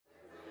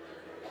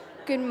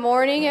Good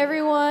morning,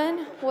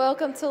 everyone.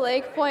 Welcome to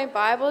Lake Pointe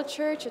Bible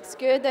Church. It's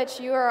good that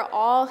you are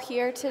all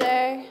here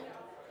today.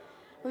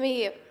 Let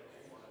me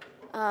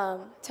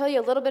tell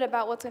you a little bit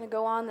about what's going to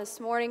go on this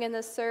morning in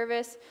this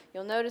service.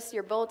 You'll notice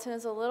your bulletin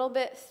is a little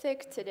bit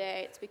thick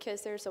today. It's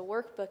because there's a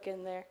workbook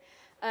in there.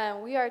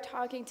 We are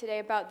talking today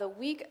about the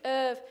week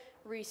of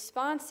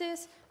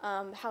responses,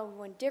 how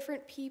when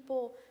different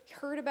people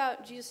heard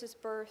about Jesus'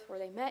 birth, or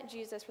they met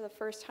Jesus for the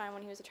first time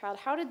when he was a child,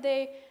 how did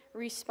they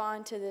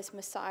respond to this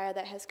Messiah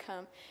that has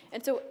come?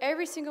 And so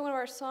every single one of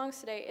our songs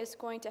today is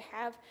going to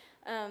have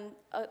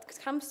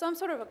some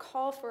sort of a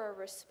call for a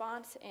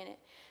response in it.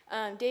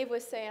 Dave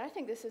was saying, I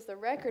think this is the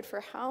record for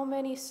how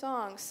many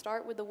songs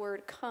start with the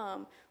word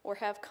come or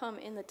have come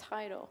in the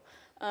title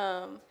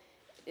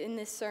in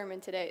this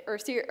sermon today, or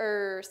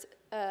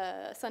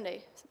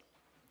Sunday.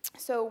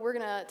 So we're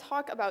going to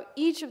talk about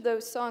each of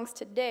those songs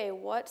today.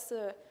 What's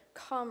the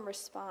come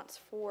response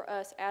for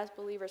us as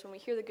believers when we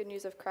hear the good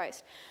news of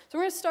Christ? So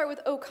we're going to start with,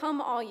 "O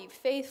come all ye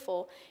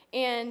faithful."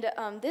 And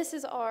this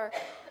is our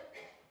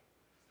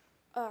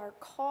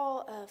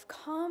call of,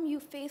 come you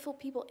faithful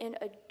people and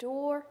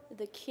adore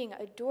the King,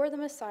 adore the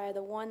Messiah,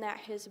 the one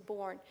that is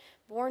born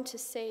to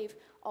save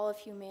all of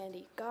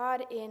humanity,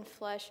 God in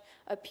flesh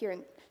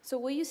appearing. So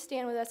will you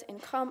stand with us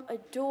and come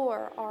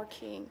adore our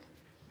King?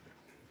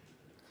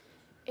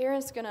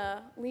 Erin's going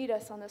to lead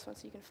us on this one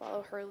so you can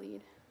follow her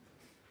lead.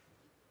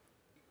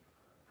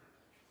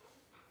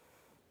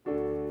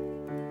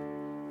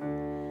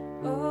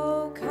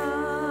 Oh,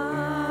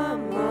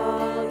 come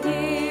all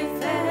ye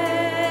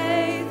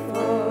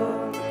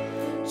faithful,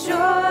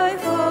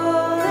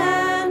 joyful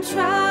and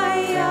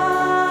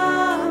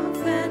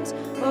triumphant.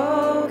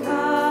 Oh,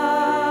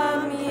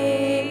 come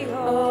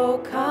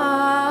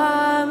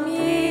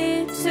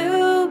ye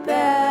to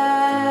Bethlehem.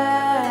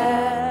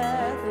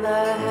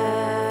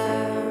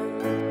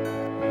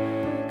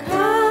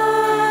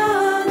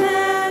 Come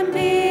and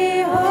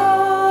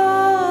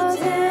behold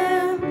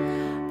him,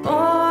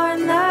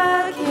 born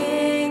the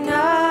King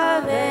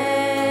of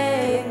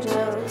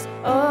angels.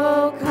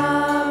 Oh,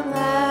 come,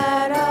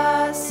 let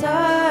us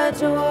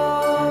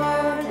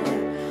adore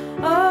him.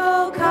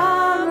 Oh,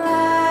 come,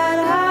 let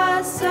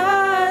us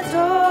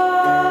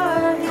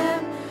adore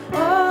him.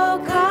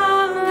 Oh,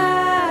 come,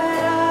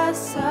 let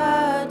us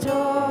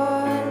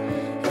adore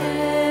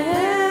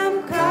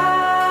him,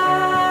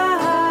 Christ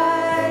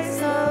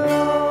the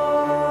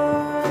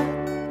Lord.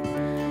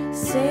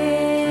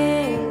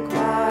 Sing,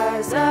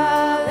 choirs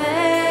of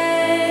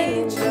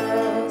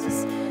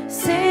angels,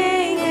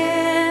 sing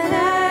in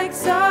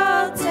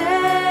exaltation.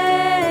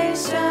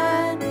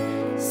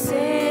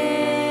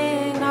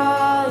 Sing,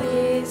 all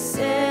ye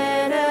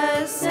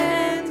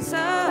citizens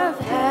of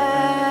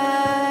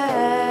heaven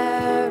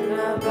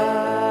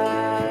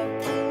above.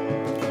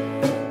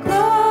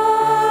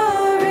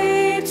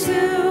 Glory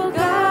to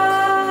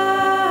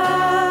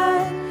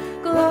God,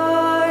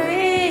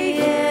 glory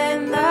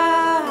in the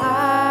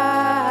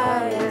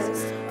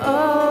highest.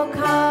 Oh,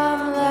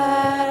 come,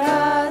 let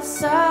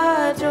us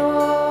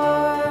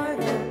adore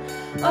him.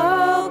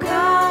 Oh,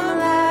 come,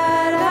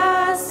 let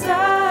us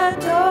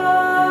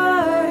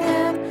adore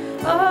him.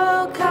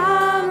 Oh,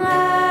 come,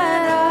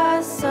 let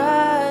us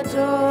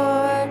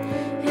adore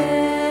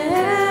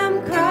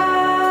him,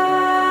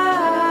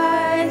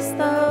 Christ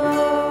the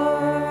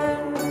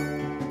Lord.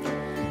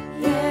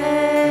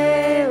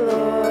 Yea,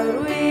 Lord,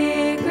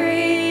 we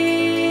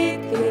greet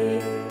thee,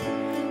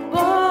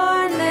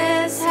 born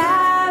this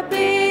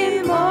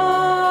happy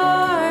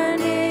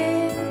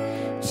morning.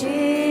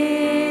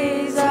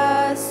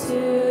 Jesus,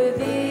 to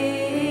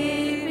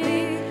thee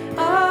be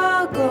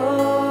all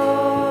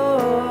glory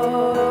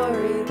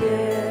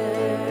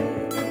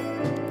given.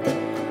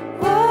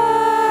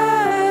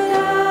 Word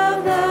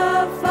of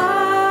the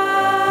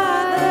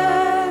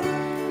Father,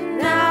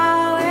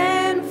 now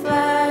in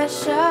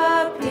flesh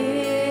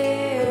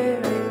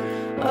appearing.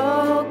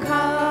 Oh,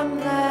 come,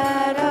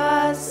 let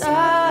us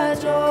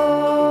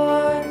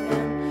adore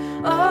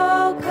him.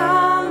 Oh,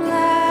 come,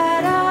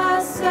 let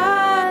us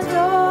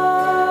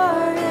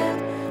adore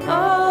him.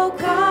 Oh,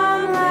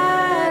 come,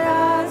 let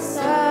us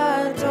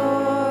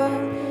adore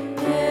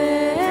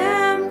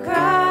him,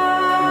 Christ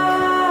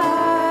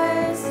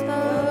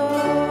the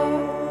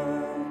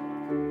Lord.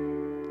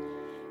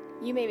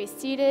 You may be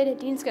seated.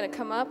 Dean's going to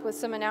come up with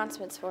some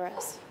announcements for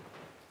us.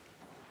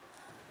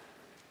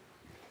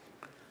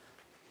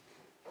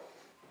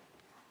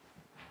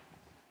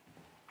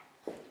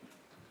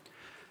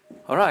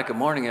 All right, good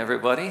morning,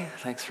 everybody.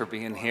 Thanks for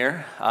being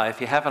here. If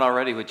you haven't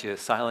already, would you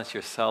silence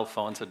your cell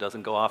phone so it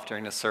doesn't go off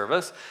during the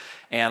service?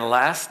 And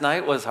last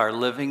night was our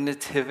living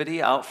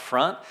nativity out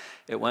front.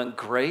 It went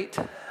great.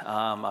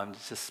 I'm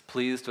just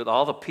pleased with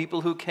all the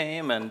people who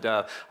came, and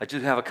I do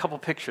have a couple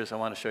pictures I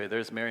want to show you.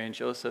 There's Mary and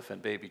Joseph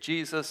and baby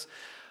Jesus,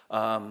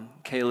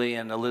 Kaylee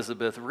and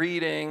Elizabeth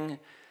reading.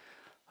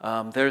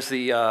 There's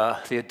the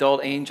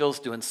adult angels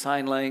doing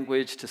sign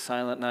language to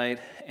Silent Night,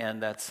 and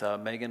that's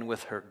Megan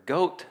with her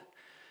goat.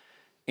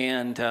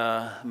 and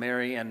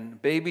Mary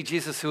and baby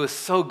Jesus, who was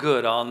so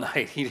good all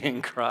night. He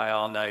didn't cry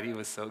all night. He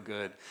was so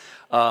good.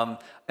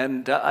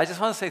 And I just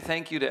want to say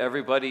thank you to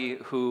everybody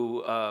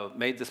who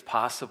made this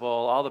possible,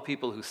 all the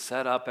people who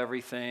set up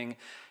everything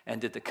and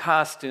did the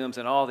costumes,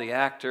 and all the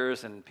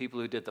actors and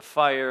people who did the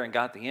fire and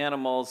got the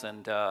animals,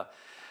 and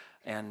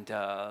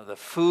the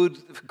food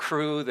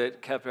crew that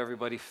kept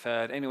everybody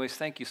fed. Anyways,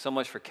 thank you so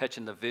much for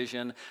catching the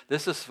vision.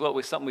 This is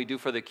something we do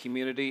for the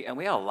community, and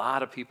we had a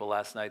lot of people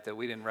last night that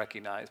we didn't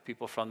recognize,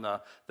 people from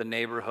the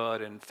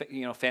neighborhood and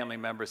family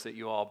members that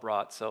you all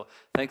brought. So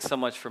thanks so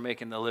much for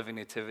making the Living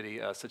Nativity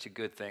such a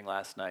good thing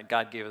last night.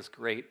 God gave us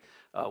great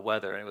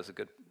weather, and it was a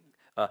good.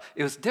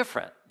 It was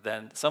different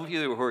than, some of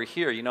you who were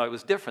here, it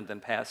was different than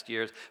past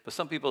years, but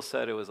some people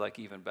said it was like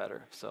even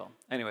better. So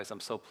anyways, I'm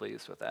so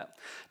pleased with that.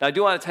 Now I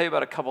do want to tell you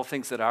about a couple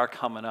things that are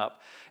coming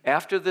up.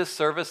 After this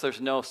service,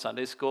 there's no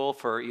Sunday school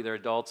for either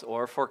adults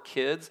or for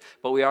kids,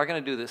 but we are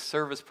going to do this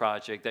service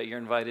project that you're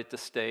invited to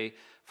stay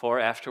for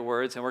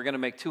afterwards, and we're going to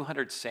make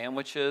 200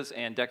 sandwiches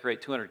and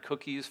decorate 200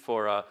 cookies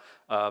for a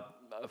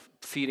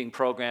feeding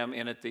program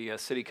in at the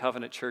City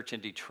Covenant Church in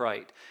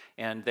Detroit.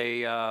 And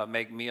they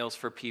make meals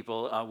for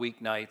people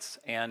weeknights.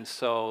 And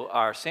so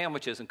our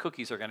sandwiches and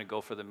cookies are going to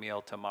go for the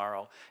meal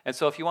tomorrow. And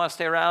so if you want to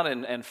stay around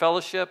and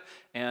fellowship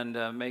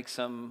and make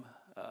some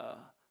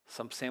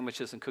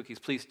sandwiches and cookies,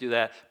 please do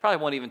that. Probably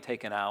won't even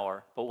take an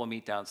hour, but we'll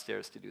meet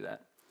downstairs to do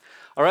that.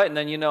 All right, and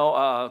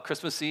then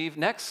Christmas Eve,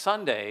 next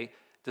Sunday,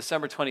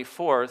 December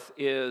 24th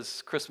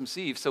is Christmas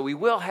Eve, so we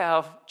will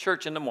have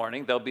church in the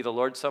morning. There'll be the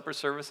Lord's Supper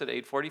service at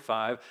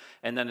 8:45,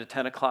 and then a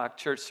 10 o'clock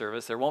church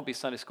service. There won't be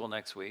Sunday school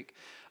next week.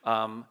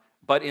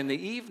 But in the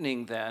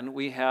evening then,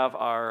 we have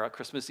our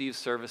Christmas Eve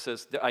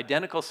services. The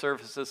identical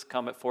services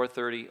come at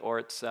 4:30 or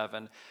at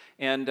 7.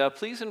 And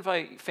please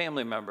invite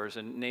family members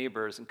and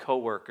neighbors and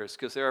coworkers,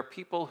 because there are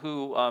people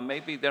who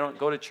maybe they don't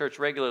go to church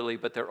regularly,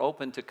 but they're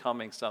open to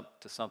coming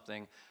to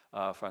something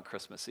on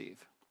Christmas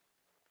Eve.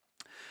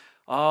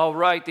 All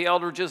right, the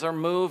Eldridges are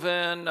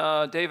moving.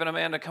 Dave and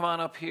Amanda, come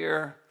on up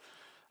here.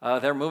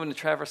 They're moving to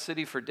Traverse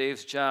City for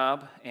Dave's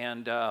job,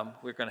 and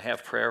we're going to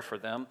have prayer for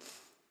them.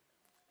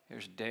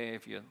 Here's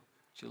Dave. Did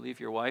you leave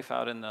your wife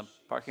out in the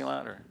parking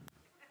lot, or?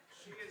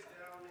 She is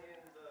down in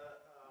the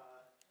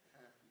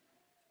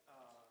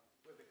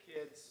with the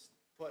kids,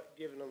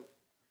 putting them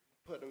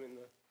in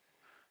the.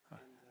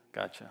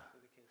 Gotcha.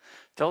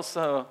 Tell us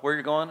where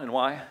you're going and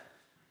why.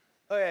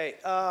 Okay.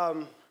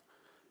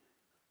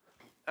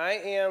 I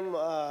am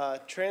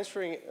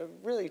transferring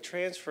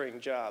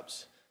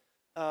jobs.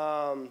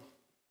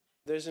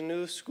 There's a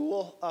new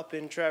school up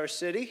in Traverse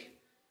City,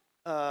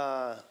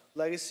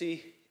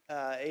 Legacy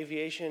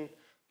Aviation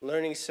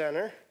Learning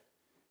Center,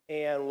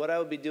 and what I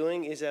will be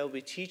doing is I will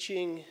be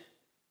teaching,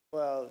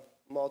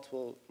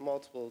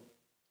 multiple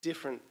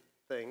different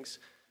things,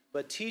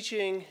 but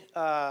teaching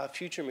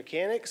future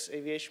mechanics,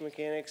 aviation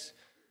mechanics,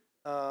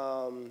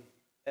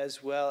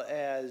 as well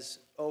as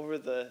over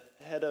the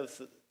head of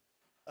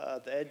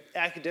the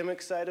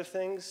academic side of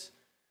things.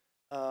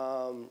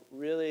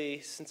 Really,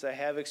 since I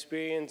have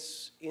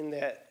experience in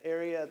that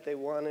area, they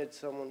wanted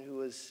someone who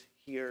was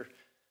here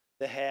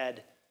that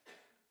had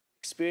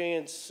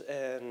experience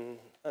and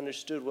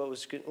understood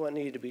what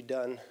needed to be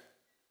done.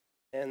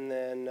 And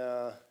then,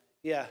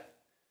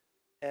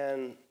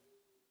 and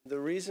the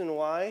reason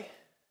why,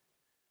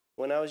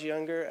 when I was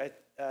younger,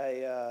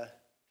 I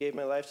gave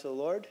my life to the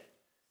Lord,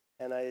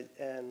 and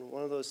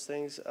one of those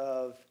things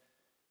of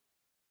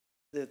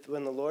that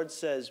when the Lord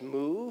says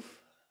move,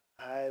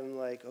 I'm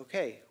like,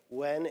 okay,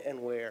 when and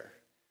where,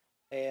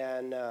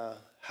 and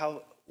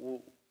how,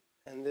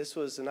 and this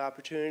was an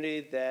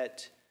opportunity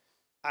that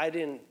I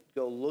didn't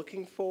go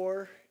looking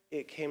for.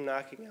 It came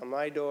knocking on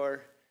my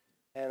door,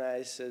 and I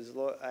asked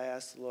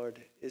the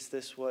Lord, is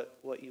this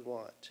what you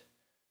want?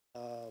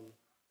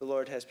 The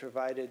Lord has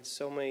provided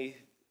so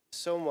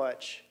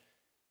much,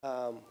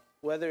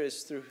 whether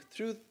it's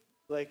through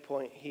Lake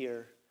Pointe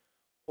here,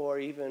 or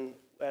even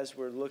as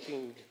we're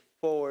looking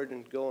forward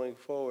and going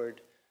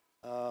forward.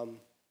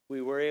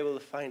 We were able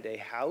to find a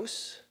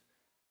house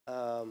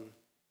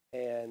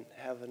and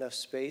have enough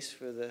space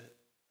for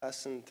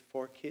us and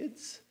 4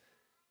 kids.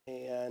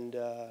 And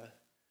the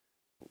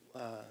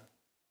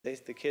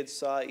kids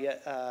saw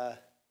it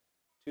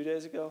 2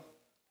 days ago.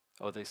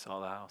 Oh, they saw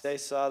the house. They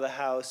saw the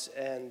house,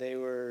 and they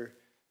were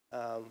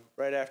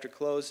right after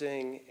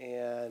closing,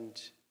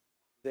 and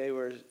they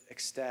were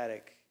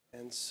ecstatic.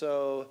 And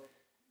so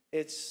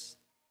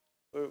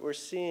we're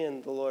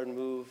seeing the Lord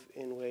move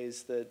in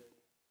ways that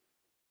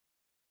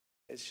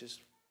it's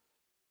just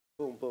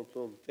boom, boom,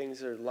 boom.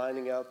 Things are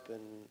lining up,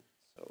 and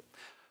so.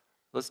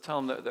 Let's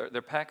tell them that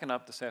they're packing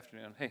up this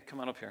afternoon. Hey, come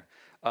on up here.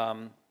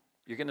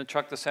 You're getting a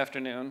truck this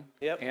afternoon.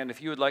 Yep. And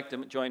if you would like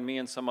to join me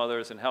and some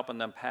others in helping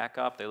them pack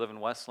up, they live in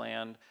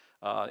Westland.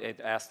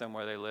 Ask them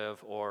where they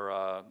live,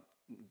 or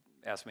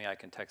ask me, I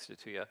can text it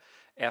to you.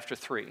 After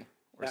 3.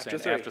 After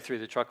 3,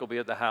 the truck will be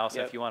at the house.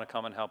 Yep. If you want to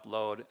come and help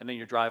load. And then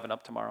you're driving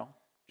up tomorrow?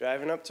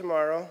 Driving up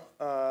tomorrow.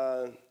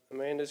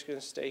 Amanda's going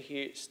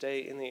to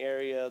stay in the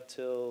area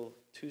till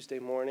Tuesday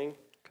morning.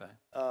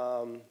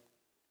 Okay.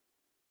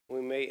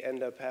 We may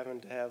end up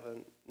having to have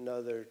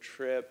another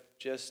trip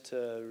just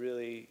to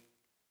really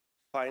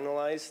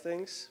finalize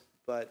things,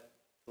 but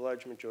the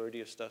large majority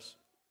of stuff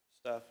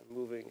and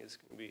moving is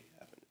going to be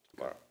happening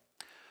tomorrow.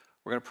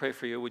 We're going to pray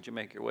for you. Would you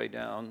make your way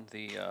down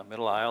the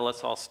middle aisle?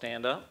 Let's all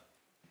stand up.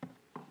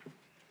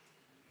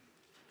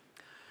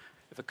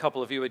 If a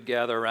couple of you would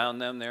gather around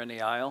them there in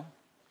the aisle.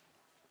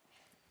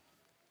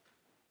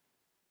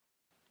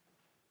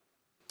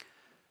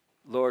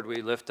 Lord,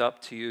 we lift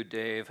up to you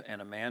Dave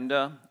and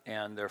Amanda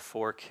and their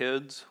 4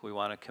 kids. We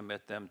want to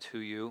commit them to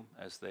you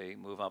as they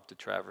move up to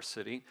Traverse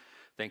City.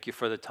 Thank you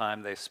for the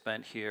time they've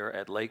spent here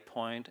at Lake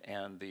Pointe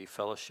and the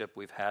fellowship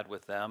we've had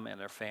with them and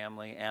their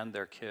family and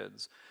their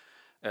kids.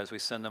 As we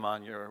send them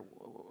on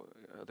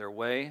their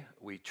way,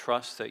 we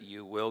trust that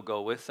you will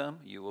go with them.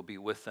 You will be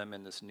with them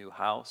in this new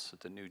house,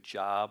 at the new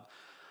job.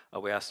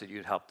 We ask that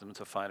you'd help them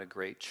to find a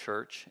great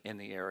church in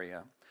the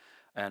area.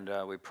 And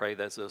we pray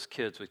that those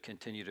kids would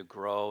continue to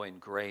grow in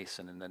grace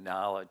and in the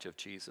knowledge of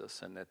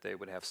Jesus, and that they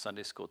would have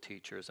Sunday school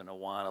teachers and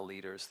Awana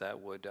leaders that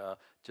would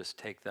just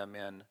take them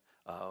in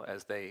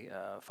as they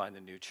find a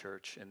new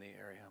church in the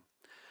area.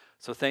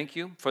 So thank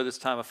you for this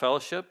time of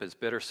fellowship. It's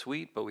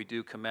bittersweet, but we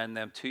do commend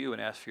them to you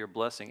and ask for your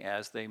blessing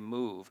as they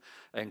move,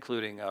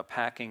 including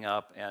packing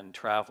up and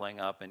traveling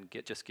up and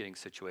just getting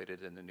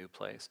situated in the new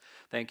place.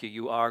 Thank you.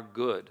 You are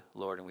good,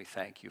 Lord, and we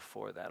thank you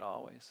for that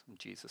always. In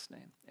Jesus'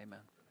 name, amen.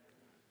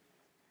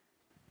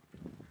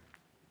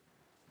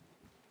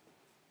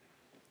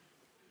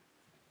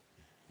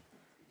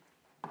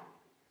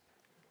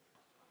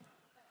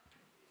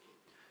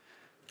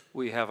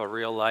 We have a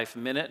real life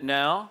minute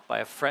now by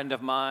a friend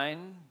of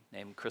mine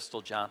named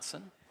Crystal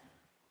Johnson.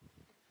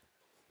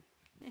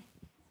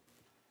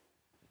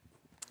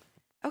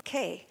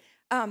 Okay,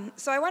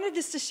 so I wanted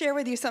just to share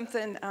with you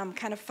something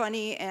kind of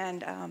funny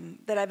and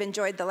that I've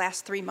enjoyed the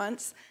last 3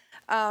 months.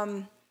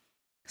 So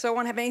I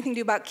won't have anything to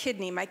do about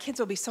kidney. My kids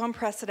will be so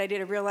impressed that I did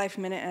a real life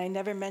minute and I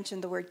never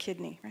mentioned the word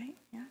kidney, right?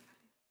 Yeah,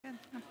 good.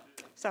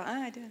 So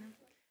I did.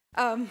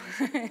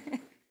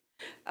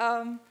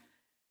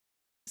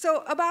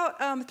 So about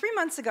 3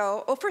 months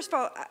ago, well, first of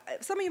all,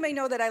 some of you may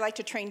know that I like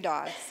to train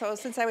dogs. So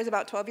since I was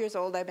about 12 years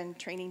old, I've been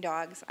training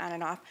dogs on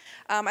and off.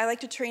 I like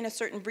to train a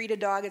certain breed of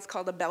dog. It's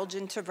called a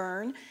Belgian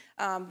Tavern.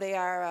 They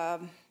are a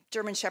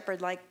German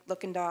Shepherd-like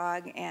looking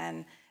dog,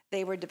 and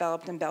they were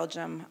developed in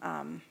Belgium,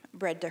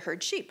 bred to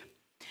herd sheep.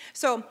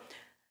 So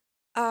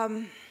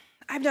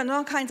I've done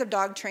all kinds of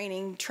dog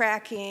training,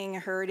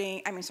 tracking,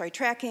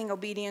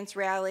 obedience,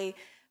 rally,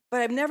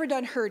 but I've never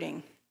done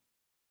herding.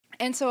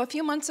 And so a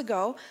few months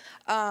ago,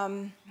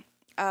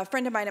 a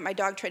friend of mine at my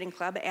dog training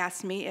club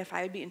asked me if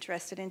I would be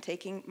interested in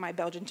taking my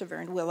Belgian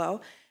Tavern,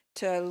 Willow,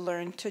 to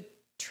learn to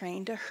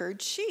train to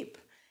herd sheep.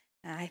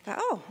 And I thought,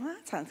 oh, well,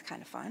 that sounds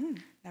kind of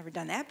fun. Never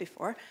done that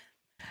before.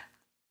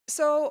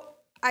 So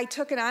I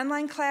took an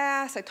online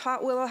class. I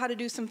taught Willow how to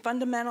do some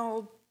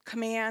fundamental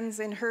commands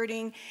in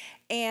herding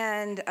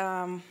and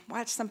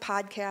watched some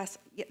podcasts.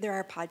 Yeah, there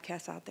are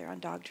podcasts out there on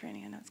dog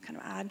training. I know it's kind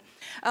of odd.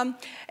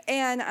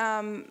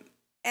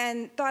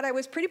 And thought I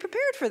was pretty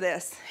prepared for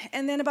this.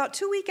 And then about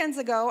 2 weekends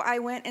ago, I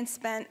went and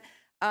spent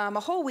a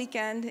whole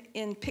weekend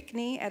in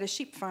Pinckney at a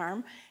sheep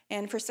farm.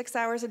 And for 6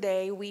 hours a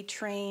day, we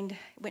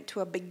went to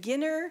a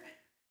beginner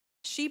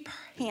sheep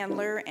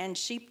handler and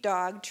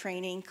sheepdog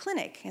training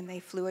clinic. And they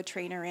flew a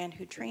trainer in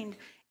who trained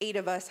 8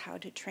 of us how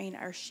to train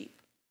our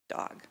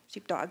sheepdog,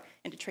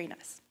 and to train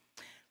us.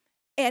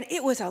 And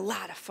it was a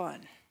lot of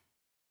fun.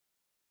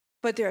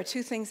 But there are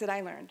 2 things that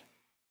I learned.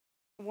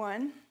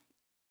 One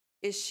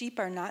is sheep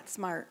are not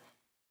smart.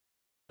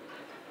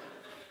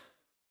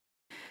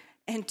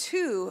 And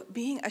 2,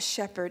 being a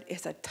shepherd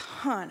is a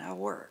ton of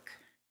work.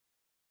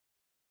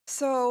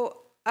 So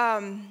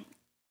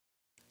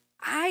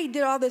I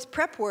did all this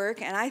prep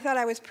work, and I thought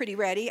I was pretty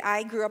ready.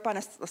 I grew up on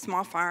a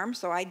small farm,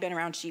 so I'd been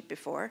around sheep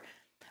before.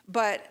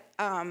 But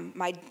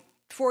my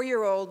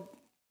 4-year-old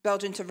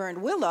Belgian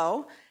Tavern,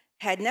 Willow,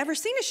 had never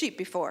seen a sheep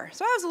before.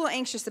 So I was a little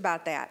anxious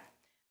about that.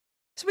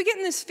 So we get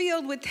in this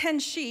field with 10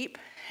 sheep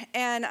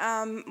and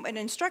an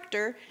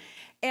instructor,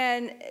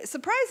 and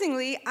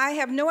surprisingly, I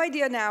have no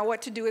idea now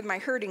what to do with my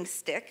herding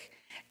stick,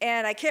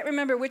 and I can't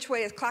remember which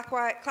way is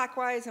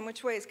clockwise and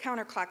which way is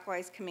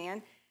counterclockwise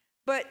command.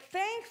 But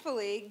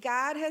thankfully,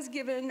 God has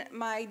given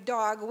my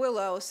dog,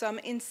 Willow, some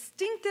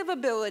instinctive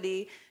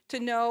ability to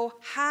know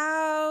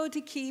how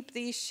to keep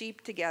these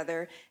sheep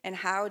together and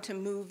how to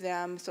move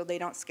them so they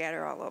don't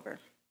scatter all over.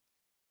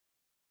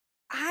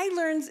 I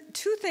learned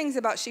 2 things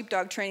about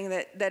sheepdog training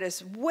that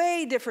is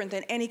way different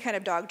than any kind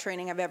of dog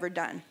training I've ever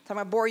done. So I'm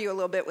going to bore you a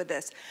little bit with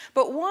this.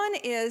 But one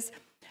is,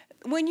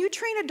 when you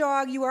train a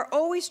dog, you are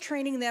always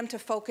training them to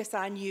focus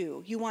on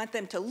you. You want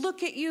them to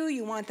look at you.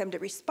 You want them to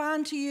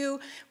respond to you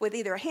with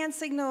either a hand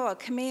signal or a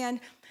command.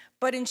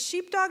 But in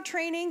sheepdog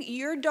training,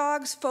 your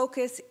dog's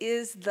focus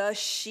is the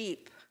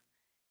sheep.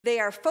 They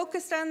are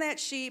focused on that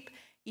sheep.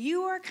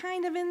 You are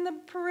kind of in the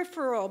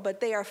peripheral,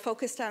 but they are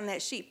focused on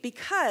that sheep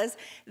because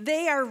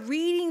they are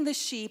reading the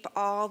sheep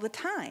all the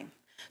time.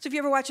 So if you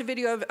ever watch a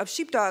video of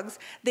sheepdogs,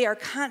 they are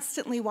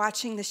constantly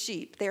watching the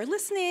sheep. They are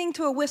listening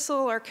to a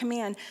whistle or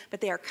command,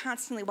 but they are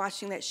constantly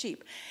watching that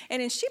sheep.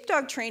 And in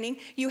sheepdog training,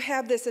 you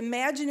have this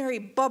imaginary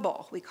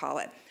bubble, we call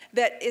it,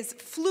 that is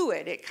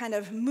fluid. It kind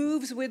of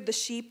moves with the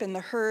sheep and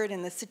the herd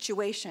and the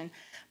situation.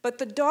 But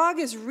the dog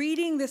is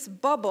reading this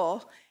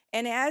bubble,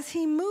 and as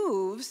he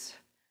moves,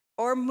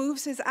 or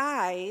moves his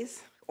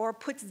eyes, or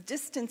puts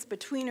distance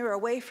between or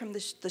away from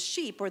the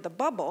sheep or the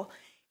bubble,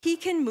 he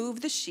can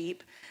move the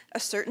sheep a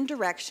certain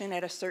direction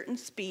at a certain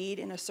speed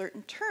in a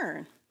certain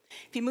turn.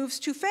 If he moves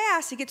too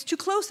fast, he gets too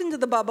close into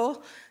the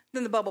bubble,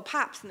 then the bubble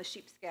pops and the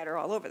sheep scatter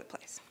all over the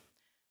place.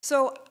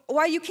 So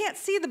while you can't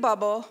see the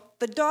bubble,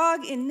 the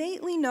dog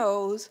innately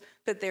knows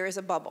that there is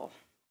a bubble.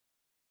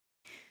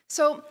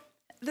 So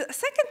the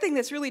second thing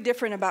that's really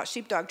different about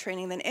sheepdog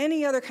training than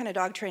any other kind of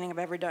dog training I've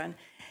ever done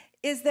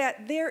is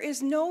that there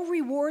is no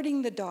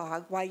rewarding the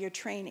dog while you're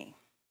training.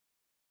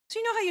 So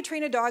you know how you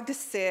train a dog to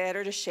sit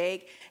or to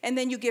shake, and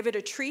then you give it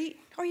a treat,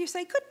 or you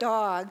say, good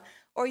dog,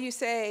 or you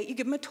give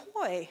them a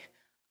toy.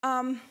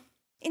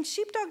 In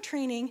sheepdog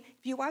training,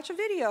 if you watch a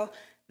video,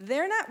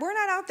 we're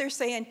not out there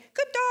saying,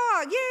 good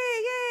dog,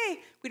 yay, yay.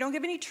 We don't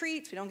give any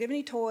treats, we don't give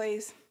any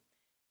toys,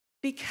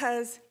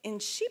 because in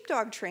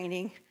sheepdog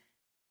training,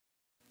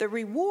 the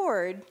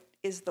reward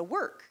is the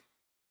work.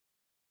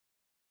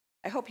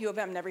 I hope U of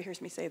M never hears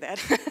me say that.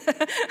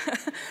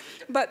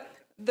 But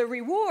the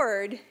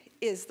reward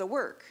is the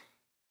work.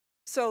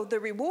 So the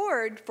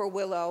reward for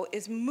Willow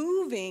is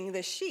moving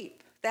the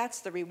sheep. That's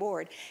the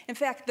reward. In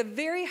fact, the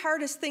very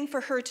hardest thing for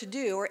her to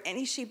do, or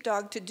any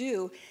sheepdog to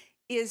do,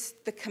 is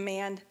the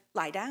command,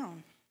 lie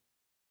down.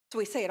 So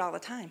we say it all the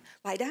time,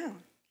 lie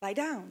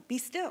down, be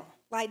still,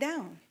 lie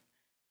down.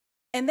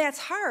 And that's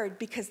hard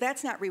because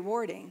that's not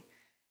rewarding.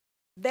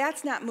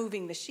 That's not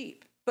moving the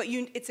sheep. But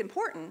it's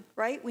important,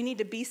 right? We need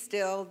to be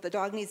still. The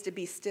dog needs to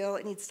be still.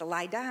 It needs to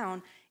lie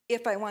down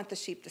if I want the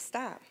sheep to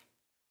stop.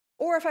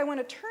 Or if I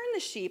want to turn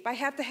the sheep, I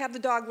have to have the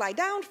dog lie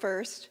down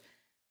first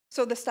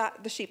so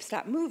the sheep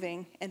stop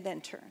moving and then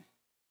turn.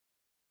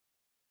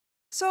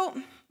 So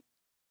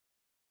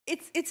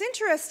it's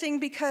interesting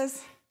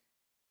because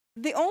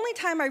the only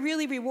time I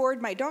really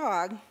reward my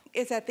dog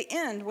is at the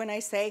end when I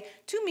say,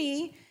 to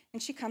me,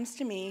 and she comes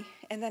to me,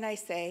 and then I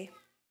say,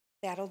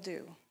 that'll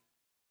do,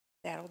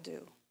 that'll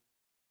do.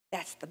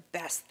 That's the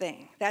best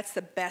thing. That's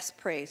the best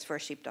praise for a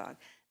sheepdog.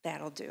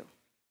 That'll do.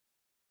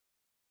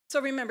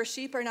 So remember,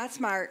 sheep are not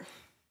smart,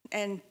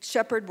 and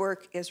shepherd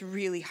work is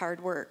really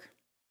hard work.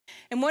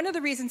 And one of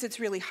the reasons it's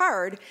really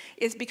hard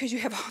is because you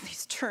have all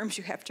these terms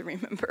you have to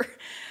remember.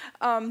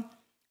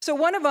 So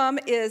one of them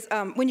is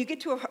when you get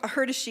to a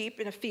herd of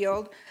sheep in a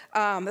field,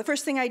 the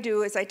first thing I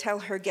do is I tell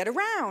her, get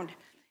around.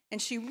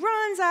 And she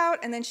runs out,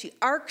 and then she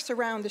arcs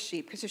around the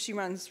sheep, because if she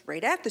runs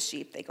right at the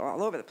sheep, they go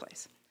all over the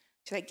place.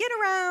 She's like, get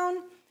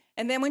around.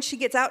 And then when she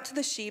gets out to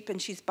the sheep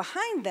and she's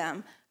behind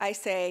them, I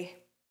say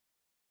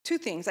two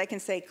things. I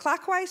can say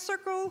clockwise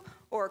circle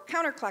or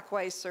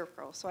counterclockwise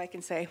circle. So I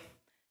can say,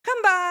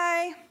 come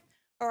by,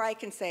 or I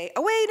can say,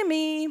 away to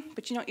me,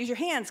 but you don't use your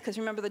hands because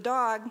remember the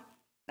dog,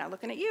 not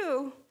looking at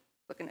you,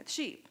 looking at the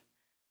sheep.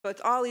 So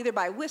it's all either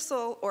by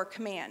whistle or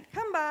command.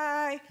 Come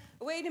by,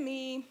 away to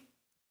me.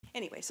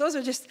 Anyway, so those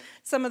are just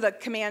some of the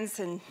commands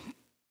and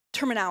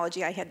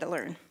terminology I had to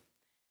learn.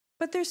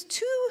 But there's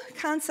two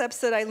concepts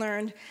that I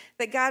learned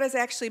that God has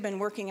actually been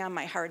working on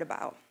my heart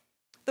about.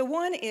 The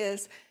one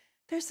is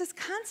there's this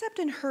concept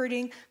in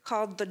herding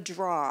called the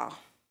draw.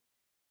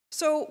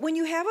 So when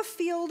you have a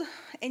field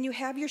and you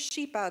have your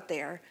sheep out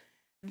there,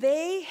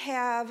 they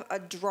have a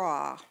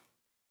draw.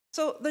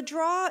 So the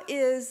draw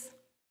is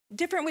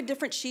different with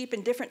different sheep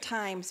and different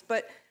times,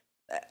 but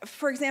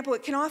for example,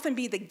 it can often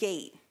be the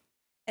gate.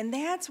 And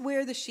that's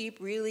where the sheep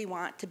really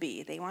want to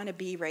be. They want to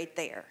be right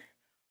there.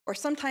 Or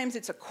sometimes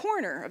it's a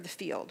corner of the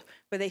field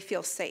where they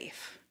feel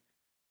safe.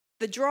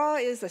 The draw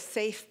is a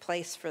safe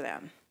place for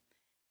them.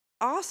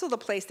 Also the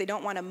place they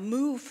don't want to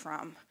move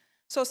from.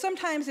 So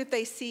sometimes if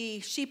they see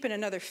sheep in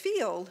another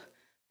field,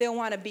 they'll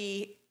want to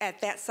be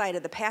at that side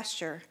of the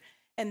pasture,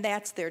 and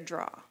that's their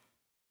draw.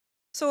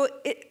 So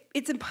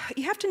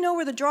you have to know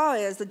where the draw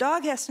is. The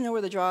dog has to know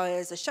where the draw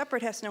is. The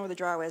shepherd has to know where the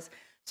draw is,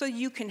 so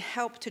you can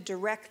help to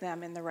direct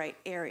them in the right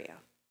area.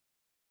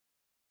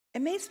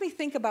 It makes me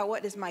think about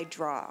what is my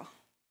draw.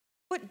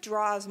 What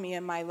draws me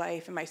in my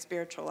life, in my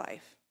spiritual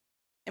life?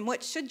 And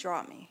what should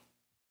draw me?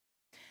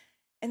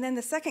 And then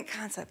the second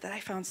concept that I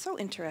found so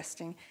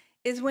interesting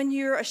is when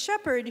you're a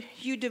shepherd,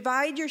 you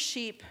divide your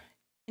sheep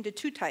into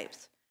two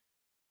types,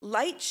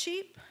 light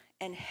sheep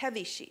and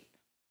heavy sheep.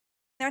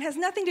 Now, it has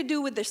nothing to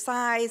do with their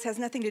size, has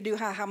nothing to do with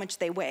how much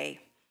they weigh.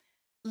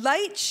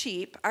 Light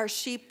sheep are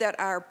sheep that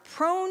are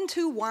prone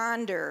to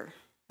wander.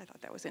 I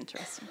thought that was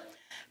interesting.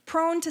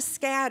 Prone to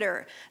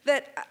scatter,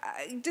 that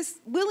just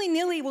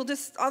willy-nilly will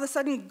just all of a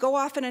sudden go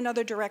off in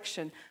another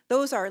direction.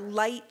 Those are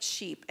light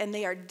sheep, and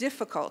they are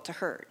difficult to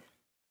herd.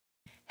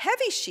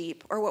 Heavy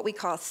sheep, or what we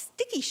call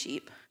sticky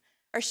sheep,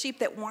 are sheep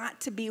that want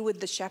to be with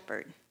the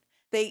shepherd.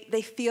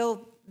 They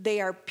feel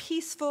they are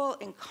peaceful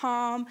and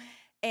calm,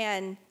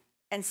 and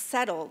and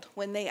settled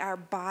when they are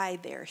by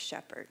their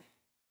shepherd.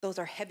 Those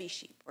are heavy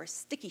sheep or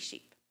sticky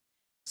sheep.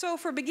 So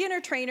for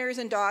beginner trainers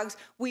and dogs,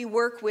 we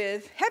work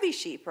with heavy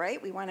sheep, right?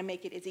 We want to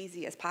make it as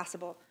easy as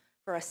possible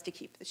for us to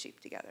keep the sheep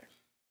together.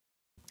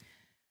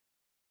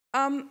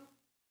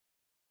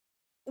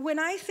 When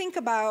I think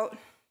about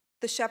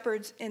the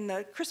shepherds in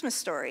the Christmas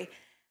story,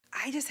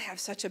 I just have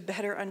such a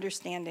better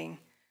understanding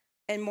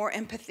and more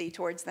empathy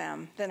towards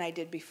them than I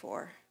did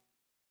before.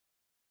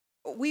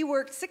 We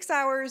worked 6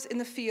 hours in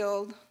the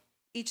field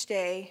each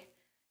day.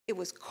 It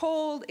was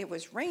cold, it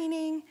was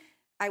raining,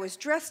 I was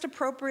dressed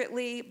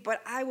appropriately,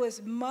 but I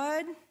was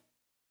mud.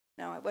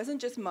 No, it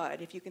wasn't just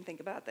mud, if you can think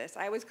about this.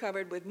 I was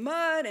covered with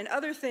mud and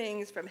other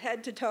things from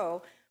head to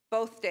toe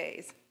both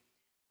days.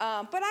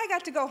 But I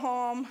got to go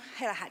home,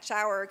 had a hot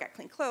shower, got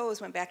clean clothes,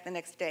 went back the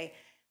next day.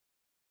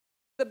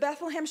 The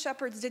Bethlehem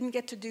shepherds didn't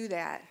get to do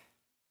that.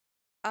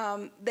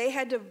 They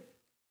had to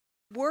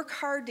work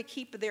hard to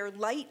keep their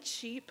light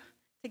sheep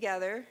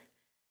together.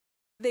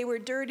 They were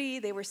dirty,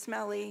 they were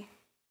smelly.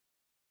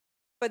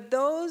 But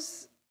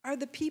those are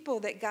the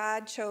people that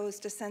God chose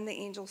to send the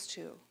angels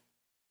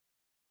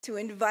to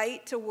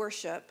invite to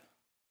worship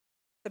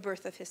the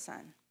birth of his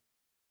son.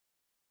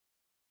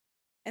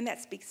 And that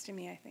speaks to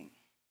me, I think.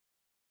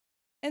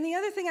 And the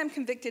other thing I'm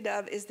convicted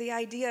of is the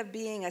idea of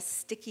being a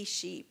sticky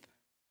sheep.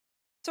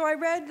 So I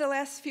read the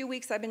last few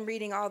weeks, I've been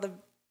reading all the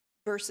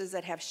verses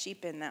that have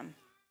sheep in them.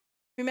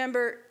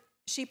 Remember,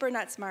 sheep are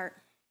not smart.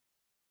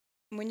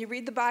 When you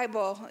read the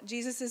Bible,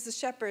 Jesus is the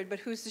shepherd, but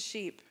who's the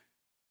sheep?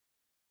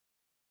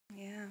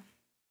 Yeah.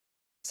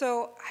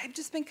 So I've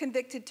just been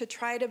convicted to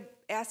try to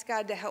ask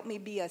God to help me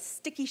be a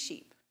sticky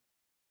sheep.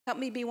 Help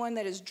me be one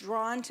that is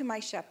drawn to my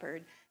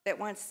shepherd, that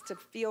wants to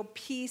feel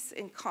peace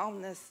and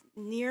calmness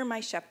near my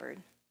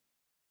shepherd.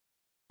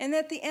 And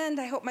at the end,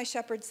 I hope my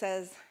shepherd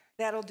says,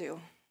 that'll do,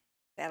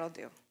 that'll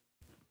do.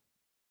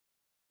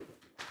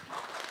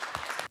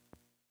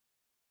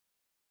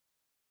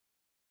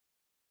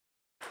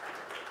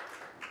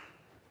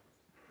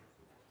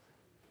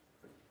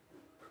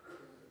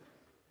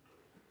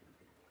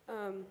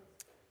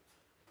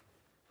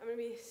 I'm going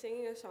to be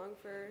singing a song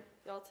for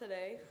y'all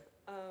today.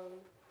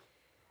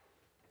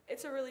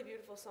 It's a really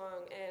beautiful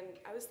song, and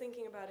I was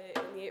thinking about it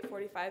in the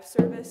 8:45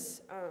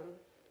 service.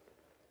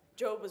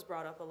 Job was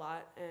brought up a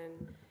lot,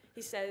 and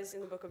he says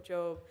in the book of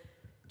Job,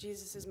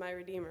 Jesus is my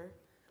Redeemer.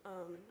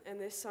 And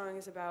this song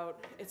is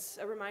it's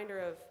a reminder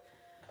of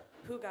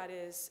who God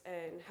is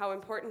and how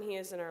important he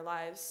is in our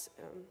lives.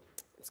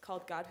 It's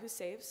called God Who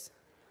Saves.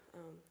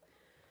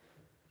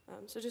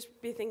 So just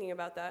be thinking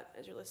about that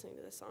as you're listening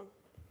to this song.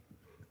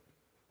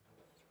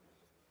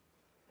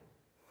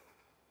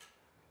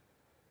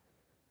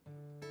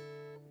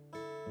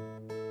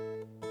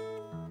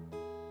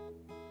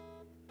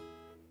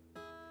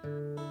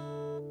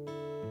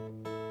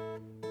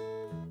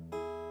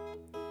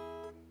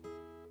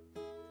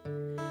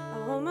 I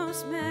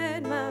almost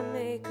met my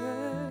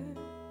maker.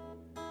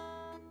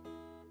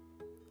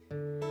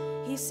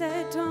 He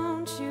said,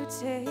 don't you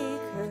take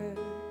her.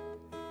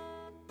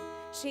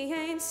 She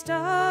ain't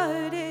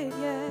started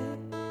yet,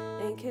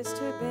 ain't kissed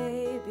her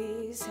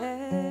baby's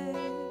head.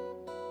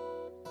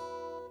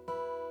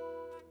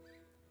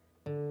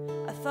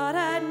 I thought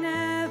I'd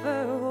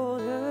never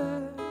hold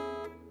her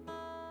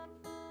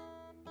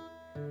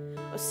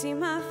or see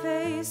my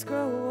face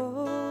grow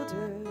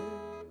older.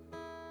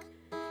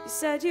 You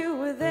said you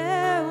were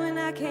there when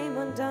I came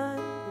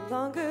undone. The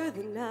longer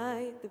the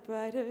night, the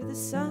brighter the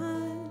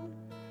sun.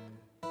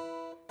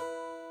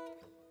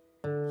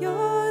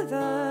 You're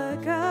the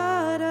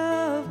God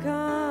of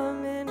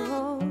coming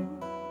home.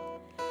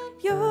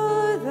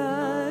 You're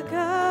the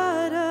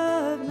God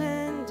of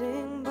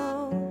mending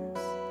bones.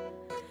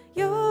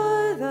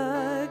 You're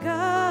the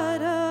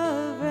God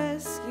of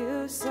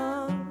rescue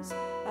songs.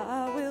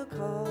 I will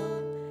call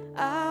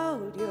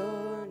out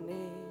your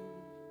name.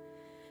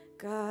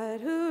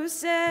 God who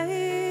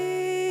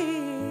saves.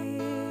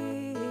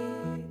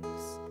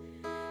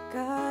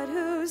 God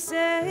who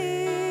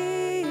saves.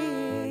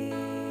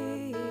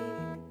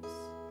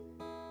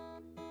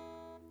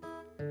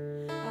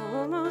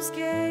 Almost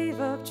gave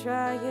up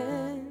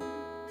trying.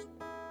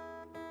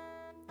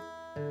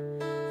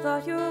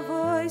 Thought your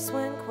voice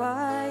went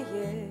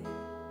quiet.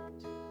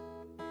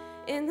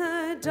 In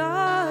the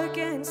dark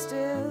and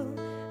still,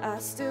 I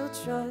still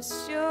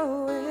trust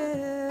your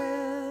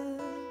will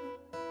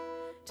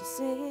to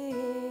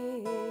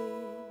sing.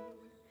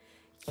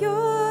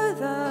 You're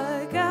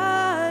the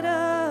God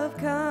of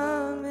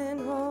coming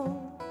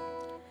home.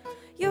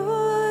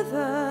 You're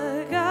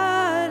the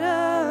God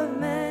of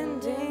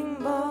mending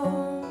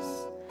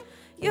bones.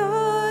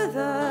 You're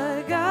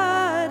the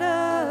God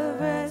of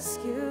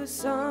rescue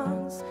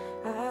songs.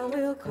 I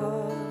will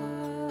call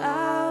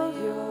out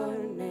your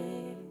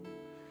name.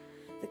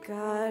 The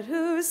God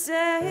who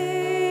saves.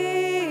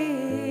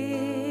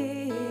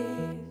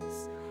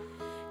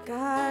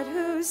 God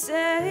who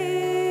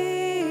saves.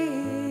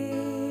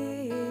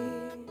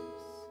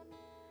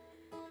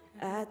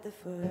 At the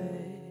foot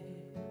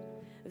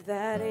of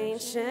that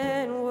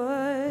ancient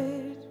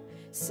wood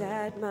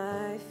sad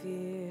my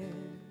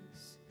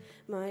fears,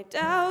 my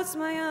doubts,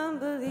 my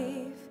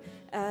unbelief.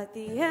 At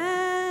the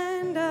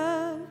end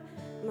of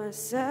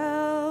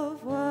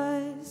myself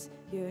was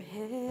your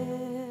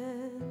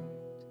hand.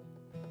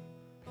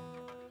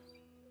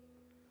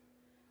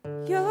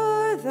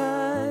 You're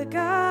the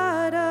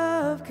God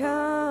of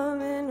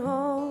coming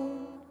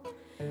home.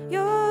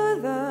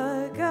 You're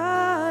the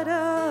God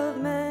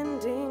of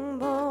mending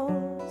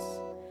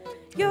bones.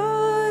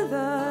 You're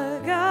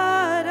the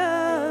God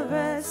of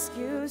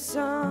rescue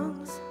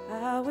songs.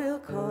 I will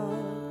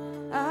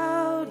call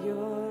out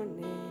your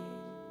name.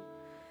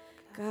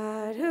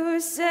 God who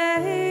saves.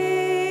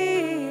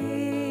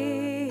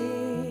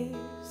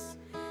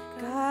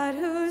 God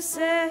who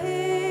saves.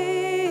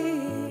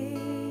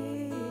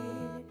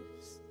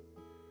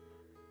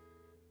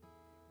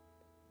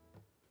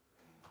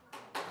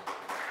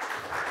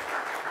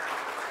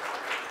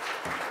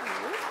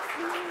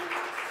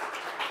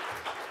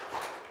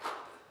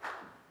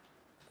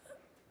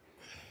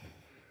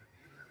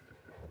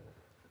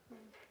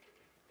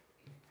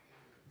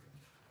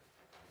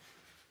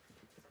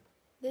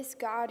 This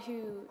God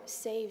who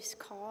saves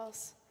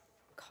calls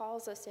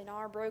us in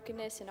our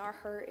brokenness, in our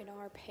hurt, in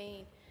our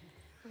pain.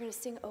 We're going to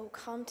sing, "Oh,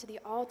 come to the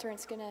altar." And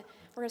we're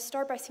going to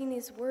start by singing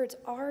these words.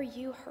 Are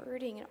you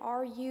hurting and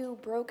are you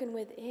broken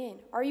within?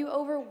 Are you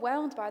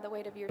overwhelmed by the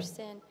weight of your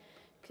sin?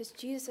 Because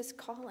Jesus is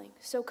calling.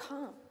 So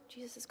come.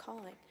 Jesus is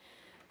calling.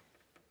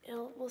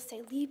 We'll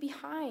say, leave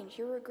behind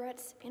your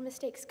regrets and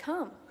mistakes.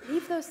 Come.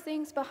 Leave those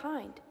things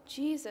behind.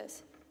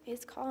 Jesus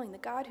is calling. The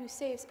God who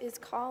saves is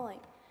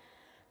calling.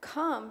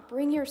 Come,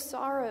 bring your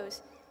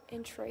sorrows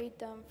and trade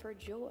them for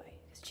joy.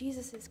 Because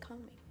Jesus is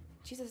coming.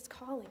 Jesus is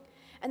calling.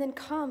 And then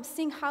come,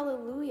 sing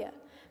hallelujah.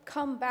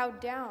 Come, bow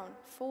down,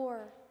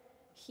 for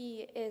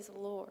he is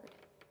Lord.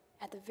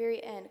 At the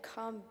very end,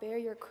 come, bear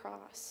your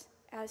cross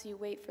as you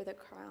wait for the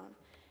crown.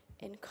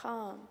 And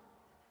come,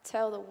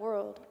 tell the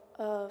world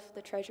of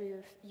the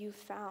treasure you've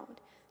found.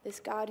 This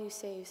God who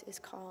saves is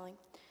calling.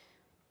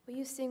 Will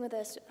you sing with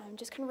us?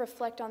 Just kind of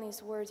reflect on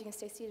these words. You can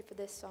stay seated for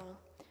this song.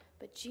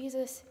 But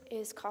Jesus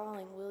is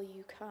calling, will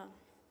you come?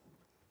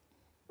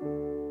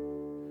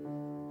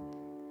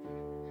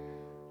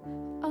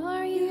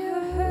 Are you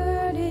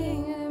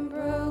hurting and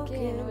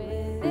broken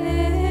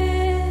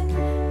within?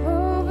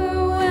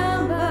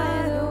 Overwhelmed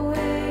by the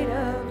weight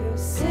of your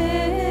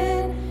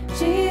sin?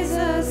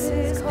 Jesus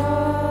is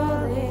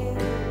calling.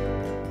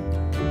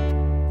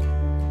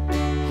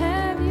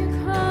 Have you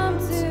come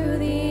to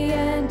the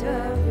end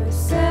of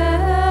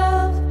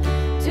yourself?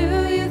 Do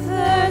you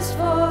thirst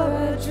for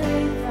a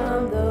drink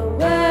from the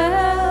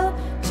well?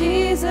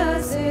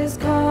 Jesus is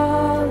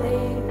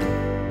calling.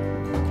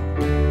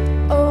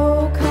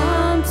 Oh,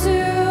 come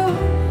to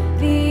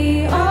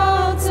the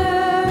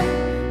altar.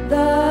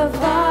 The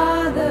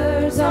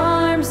Father's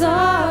arms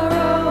are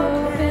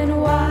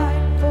open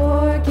wide.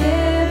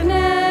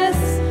 Forgiveness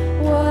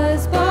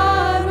was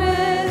bought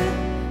with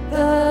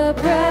the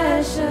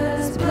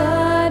precious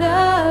blood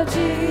of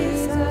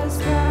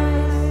Jesus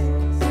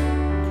Christ.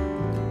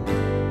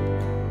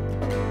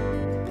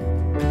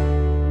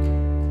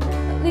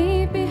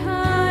 Leave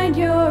behind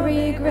your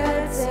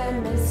regrets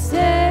and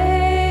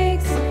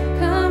mistakes.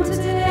 Come to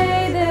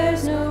today,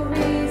 there's no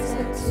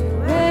reason to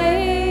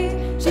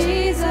wait.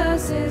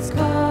 Jesus is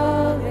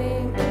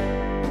calling.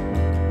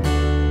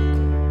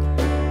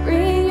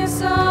 Bring your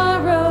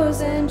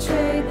sorrows and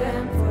trade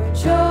them for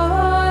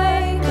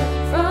joy.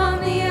 From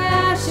the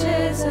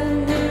ashes, a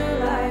new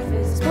life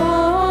is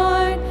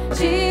born.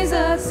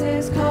 Jesus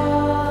is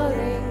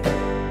calling.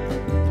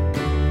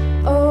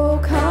 Oh,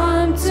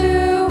 come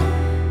to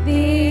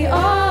the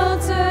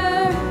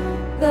altar.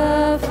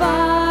 The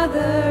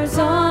Father's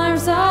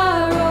arms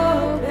are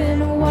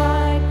open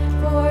wide.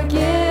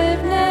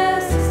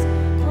 Forgiveness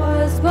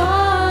was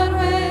bought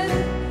with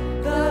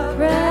the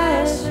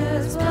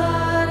precious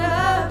blood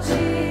of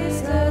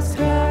Jesus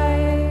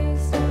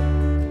Christ.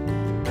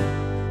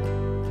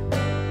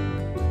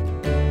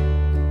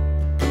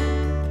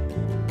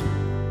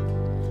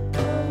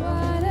 Oh,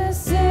 what a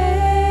Savior.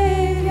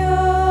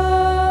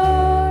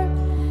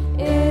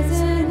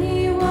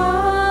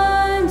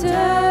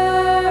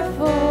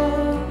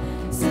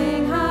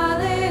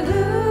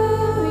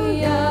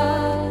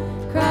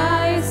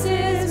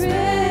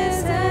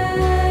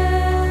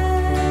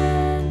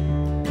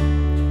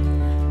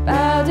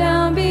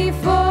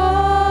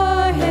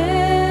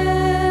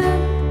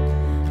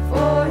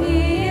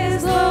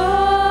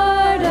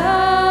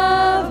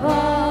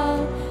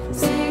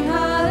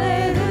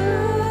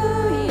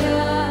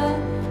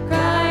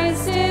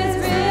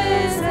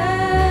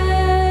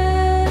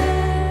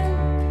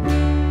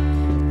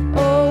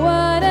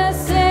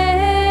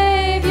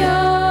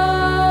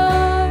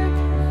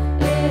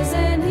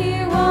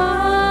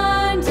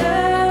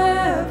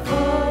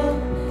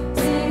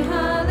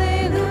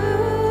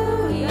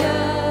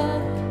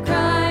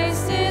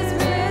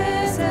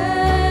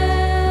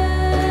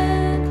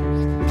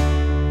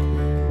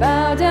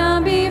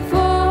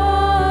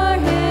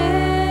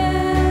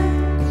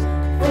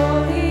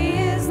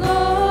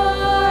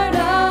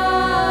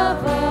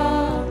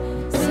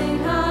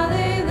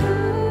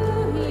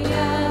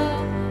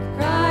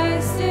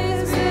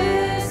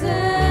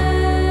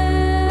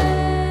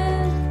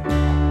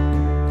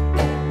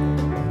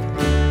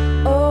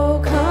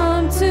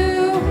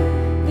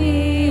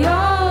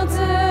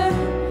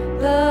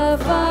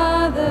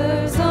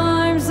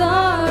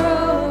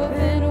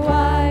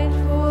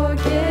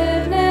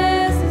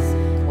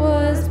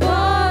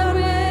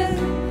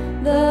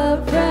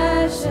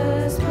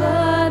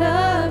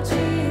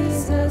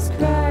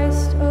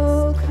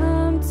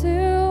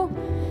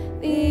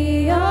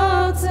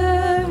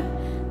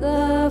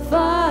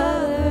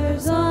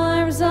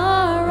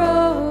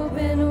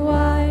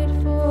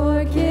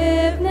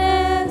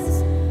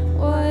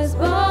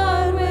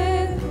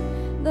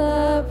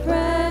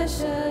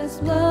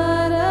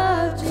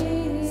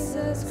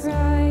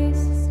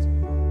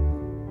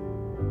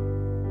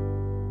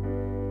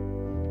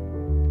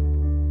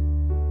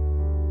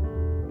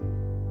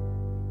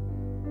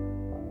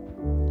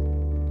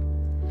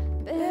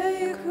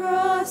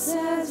 cross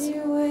as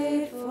you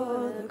wait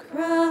for the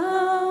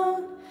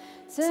crown.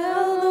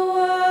 Tell the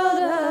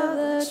world of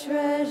the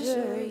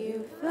treasure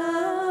you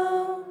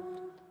found.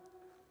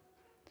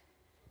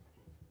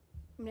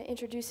 I'm going to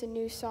introduce a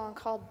new song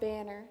called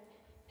Banner.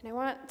 And I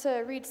want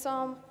to read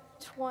Psalm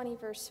 20,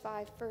 verse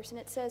 5 first. And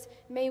it says,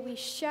 "May we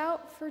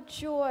shout for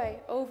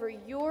joy over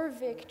your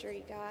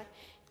victory, God,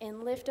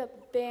 and lift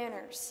up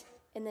banners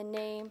in the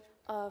name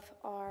of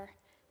our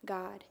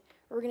God."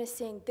 We're going to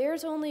sing,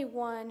 "There's only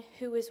one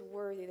who is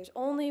worthy. There's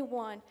only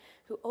one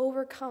who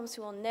overcomes,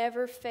 who will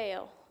never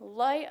fail.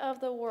 Light of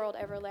the world,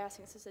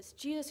 everlasting." So this is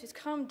Jesus who's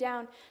come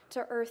down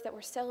to earth that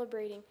we're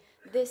celebrating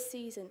this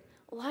season.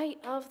 Light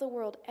of the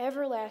world,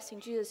 everlasting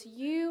Jesus,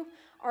 you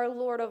are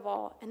Lord of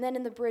all. And then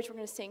in the bridge we're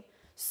going to sing,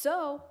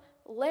 "So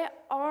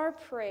let our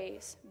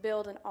praise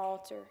build an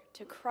altar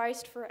to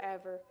Christ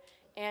forever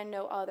and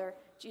no other.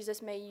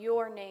 Jesus, may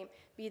your name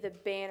be the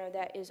banner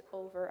that is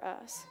over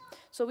us."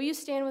 So will you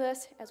stand with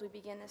us as we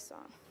begin this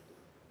song?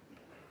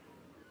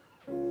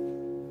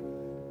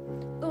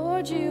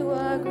 Lord, you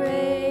are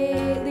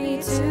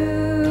greatly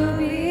to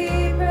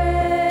be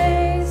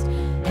praised,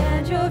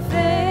 and your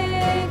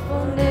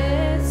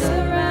faithfulness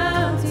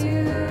surrounds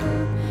you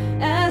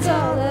as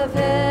all of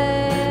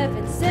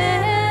heaven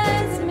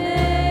stands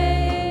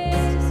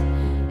amazed,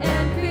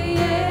 and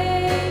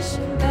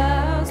creation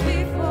bows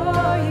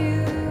before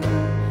you.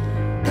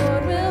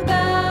 Lord, we'll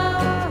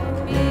bow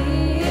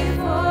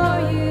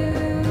before you.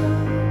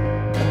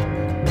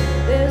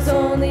 There's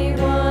only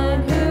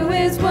one who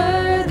is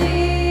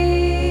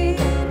worthy,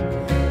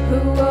 who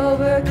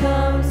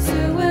overcomes,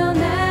 who will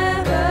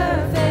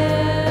never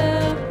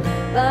fail.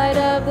 Light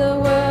of the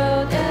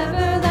world,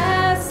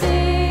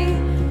 everlasting,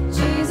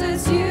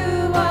 Jesus,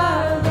 you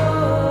are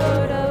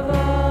Lord of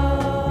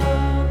all.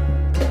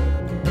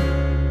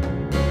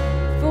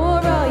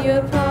 For all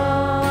your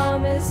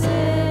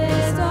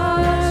promises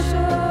are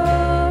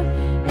sure,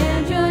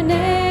 and your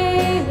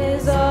name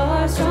is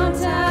our strong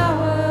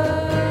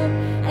tower,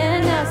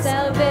 and now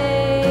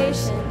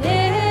salvation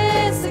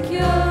is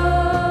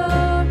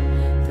secure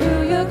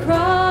through your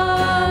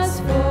cross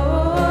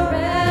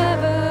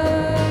forever.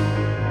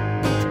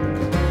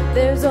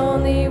 There's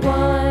only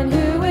one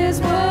who is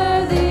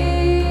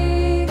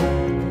worthy,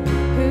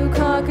 who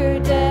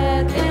conquered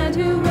death and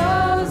who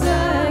rose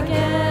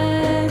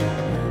again.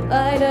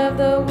 Light of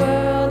the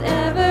world,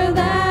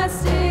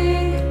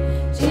 everlasting,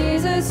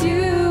 Jesus,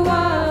 you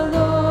are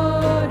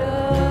Lord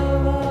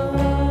of all.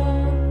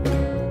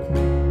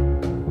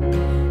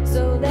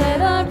 So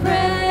let our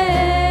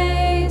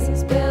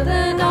praises build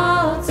an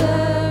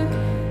altar,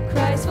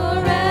 Christ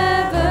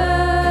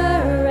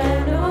forever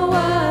and no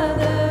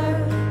other.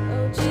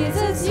 Oh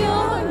Jesus,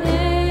 your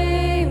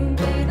name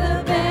be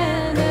the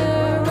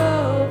banner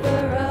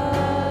over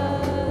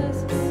us.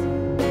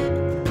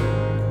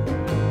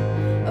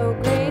 Oh,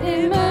 great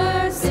in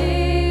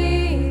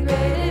mercy,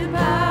 great in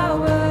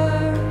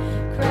power,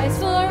 Christ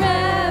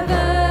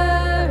forever,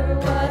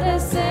 what a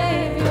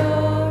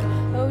Savior.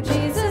 Oh,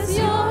 Jesus,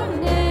 your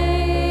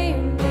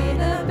name be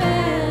the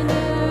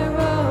banner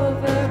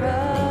over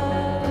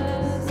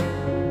us.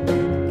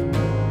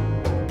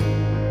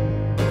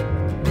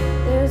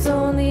 There's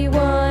only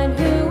one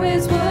who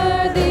is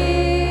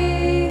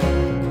worthy,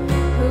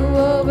 who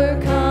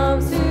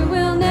overcomes, who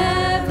will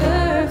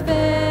never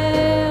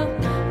fail.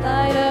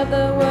 Light of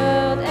the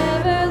world,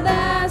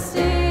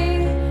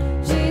 everlasting,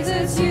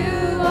 Jesus,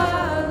 you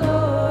are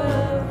Lord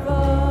of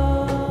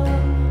all.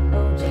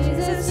 Oh,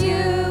 Jesus,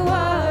 you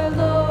are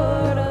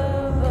Lord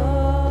of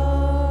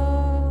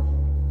all.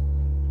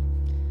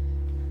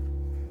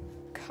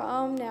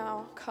 Come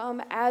now,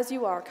 come as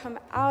you are, come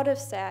out of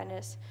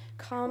sadness,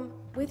 come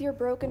with your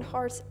broken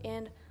hearts,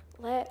 and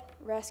let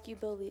rescue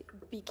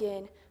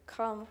begin.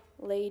 Come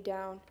lay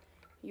down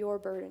your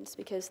burdens,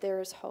 because there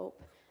is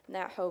hope, and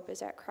that hope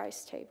is at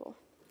Christ's table.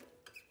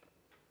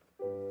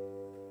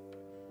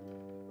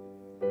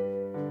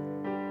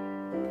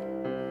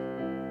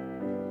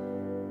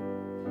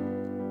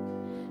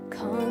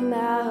 Come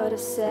out of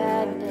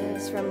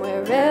sadness from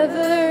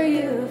wherever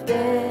you've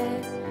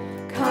been.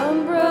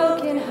 Come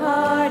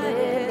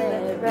broken-hearted,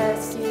 let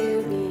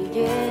rescue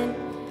begin.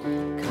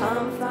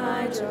 Come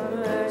find your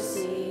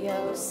mercy,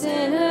 O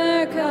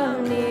sinner,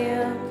 come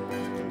kneel.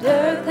 And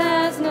earth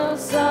has no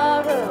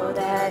sorrow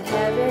that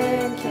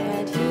heaven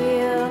can't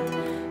heal.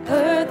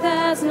 Earth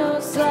has no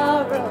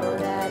sorrow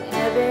that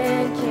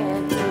heaven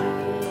can't heal.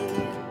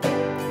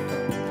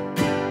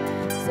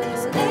 So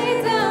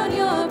lay down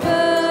your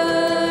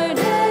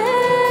burdens,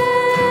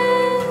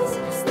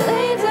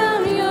 lay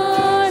down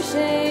your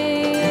shame.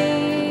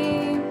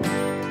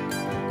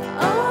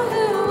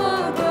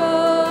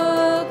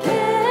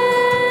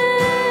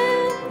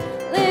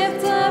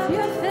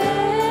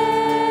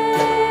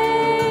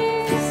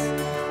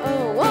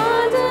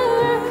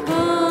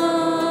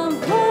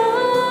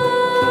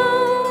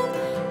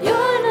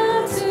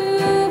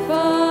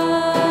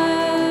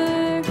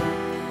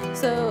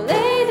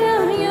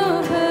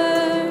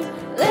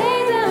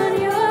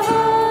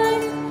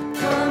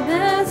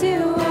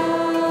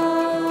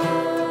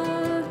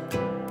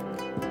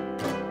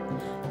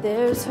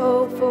 There's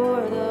hope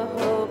for the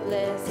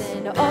hopeless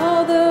and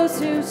all those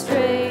who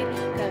strayed.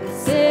 Come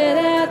sit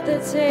at the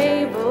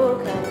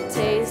table, come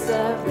taste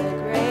of the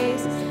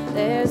grace.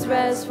 There's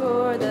rest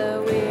for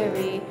the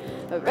weary,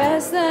 a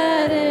rest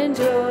that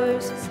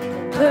endures.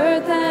 And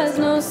earth has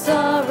no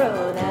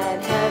sorrow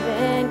that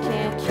heaven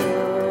can't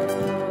cure.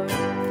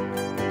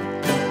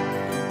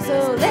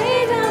 So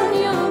lay down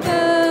your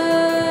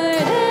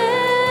burdens,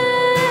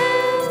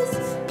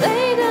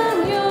 lay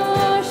down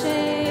your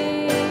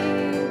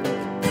shame,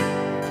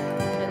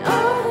 and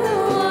all who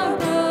are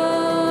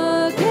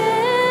broken,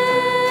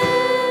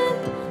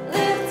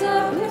 lift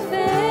up your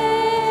face.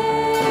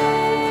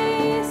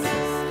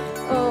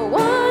 Oh,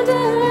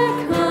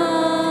 wanderer,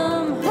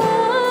 come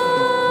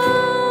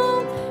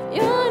home,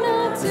 you're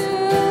not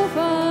too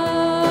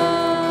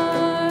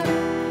far.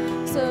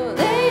 So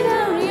lay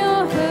down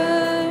your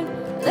hurt,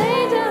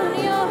 lay down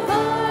your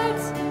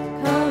heart,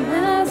 come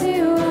as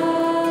you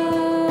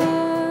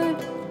are.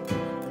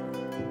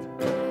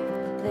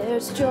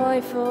 There's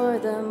joy for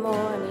the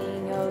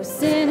morning, oh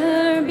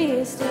sinner,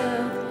 be still.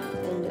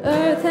 And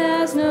earth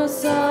has no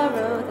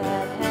sorrow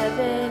that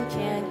heaven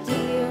can't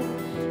heal.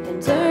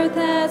 And earth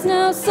has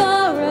no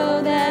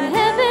sorrow that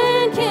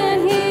heaven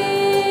can't heal.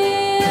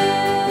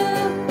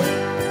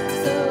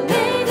 So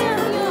lay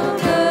down your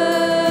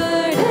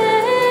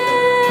burdens,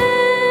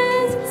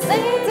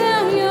 lay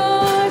down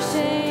your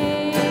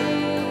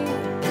shame.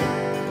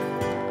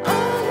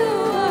 All who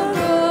are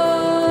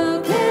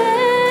broken,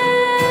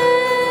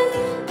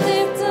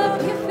 lift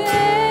up your face.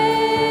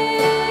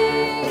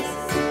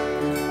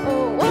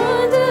 Oh,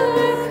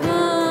 wanderer,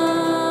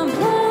 come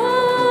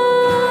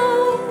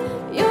home,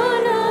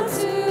 you're not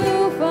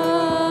too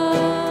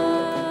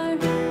far.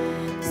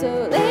 So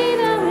lay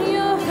down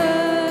your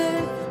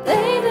hurt,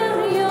 lay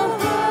down your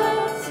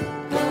heart,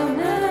 come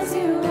as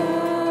you are.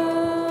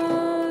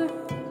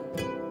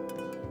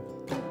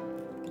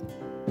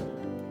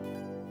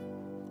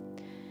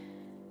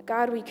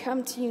 God, we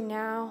come to you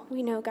now.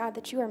 We know, God,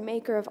 that you are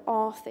maker of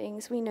all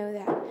things. We know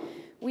that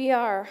we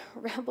are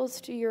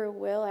rebels to your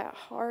will at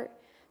heart,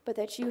 but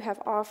that you have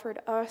offered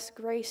us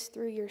grace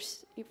through your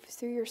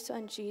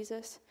Son,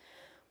 Jesus.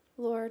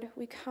 Lord,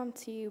 we come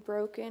to you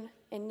broken,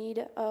 in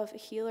need of a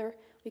healer.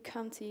 We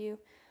come to you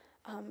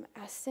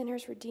as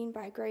sinners redeemed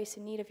by grace,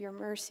 in need of your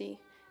mercy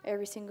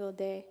every single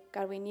day.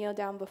 God, we kneel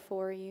down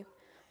before you.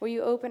 Will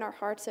you open our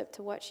hearts up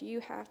to what you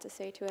have to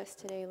say to us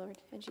today, Lord?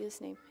 In Jesus'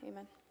 name,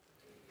 amen.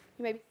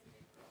 You may be.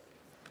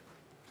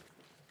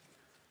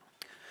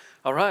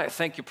 All right,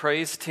 thank you,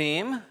 praise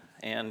team,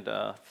 and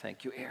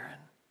thank you, Aaron.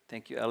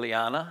 Thank you,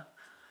 Eliana.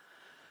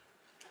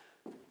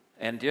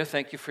 And dear,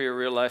 thank you for your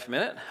real life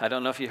minute. I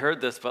don't know if you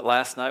heard this, but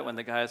last night when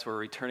the guys were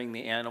returning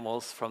the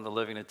animals from the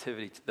living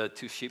nativity, the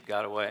 2 sheep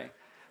got away.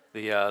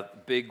 The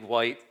big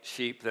white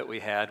sheep that we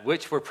had,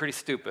 which were pretty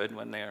stupid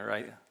when they were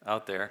right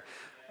out there.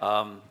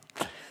 When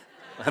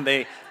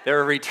they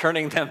were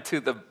returning them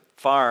to the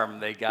farm,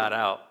 they got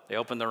out. They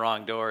opened the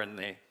wrong door and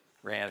they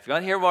ran. If you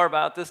want to hear more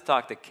about this,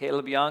 talk to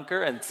Caleb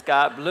Yonker and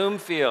Scott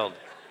Bloomfield.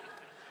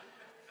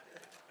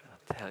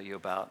 I'll tell you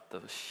about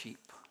those sheep.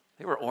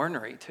 They were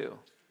ornery too.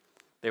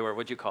 They were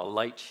what you call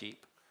light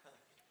sheep.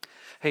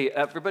 Hey,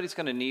 everybody's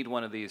going to need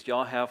one of these. Do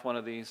y'all have one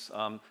of these?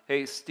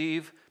 Hey,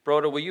 Steve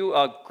Broder, will you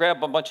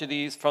grab a bunch of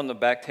these from the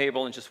back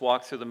table and just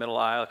walk through the middle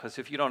aisle? Because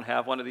if you don't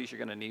have one of these, you're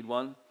going to need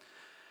one.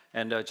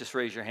 And just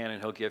raise your hand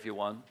and he'll give you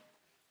one.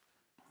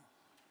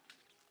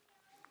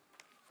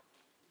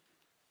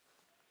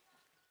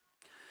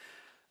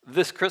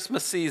 This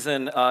Christmas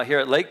season here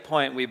at Lake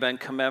Pointe, we've been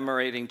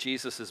commemorating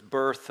Jesus'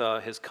 birth,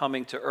 his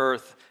coming to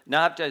earth,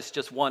 not as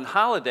just one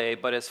holiday,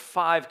 but as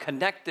 5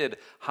 connected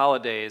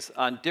holidays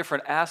on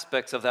different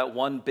aspects of that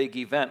one big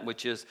event,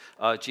 which is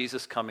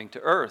Jesus coming to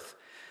earth.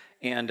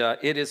 And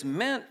it is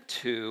meant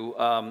to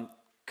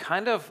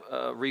kind of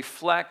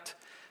reflect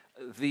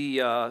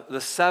the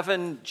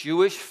 7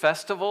 Jewish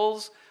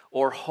festivals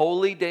or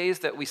holy days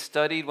that we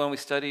studied when we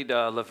studied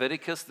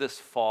Leviticus this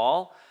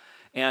fall.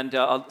 And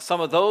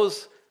some of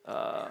those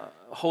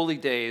holy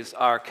days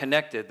are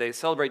connected. They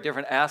celebrate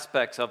different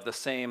aspects of the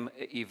same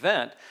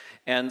event.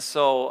 And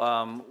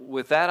so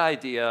with that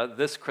idea,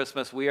 this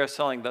Christmas, we are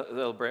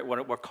celebrating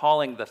what we're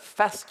calling the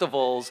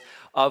festivals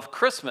of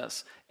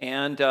Christmas.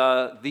 And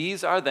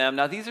these are them.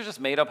 Now, these are just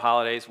made-up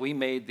holidays. We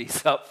made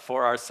these up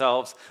for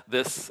ourselves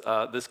this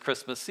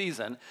Christmas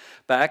season.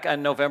 Back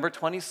on November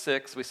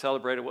 26th, we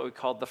celebrated what we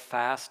called the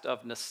Fast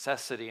of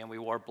Necessity, and we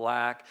wore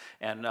black,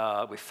 and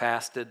we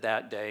fasted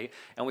that day.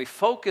 And we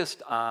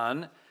focused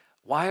on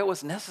why it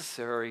was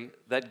necessary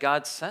that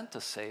God sent a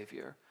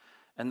Savior.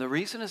 And the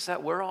reason is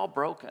that we're all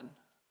broken.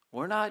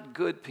 We're not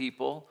good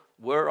people.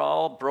 We're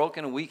all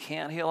broken, and we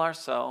can't heal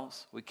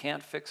ourselves. We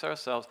can't fix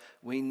ourselves.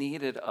 We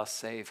needed a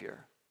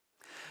Savior.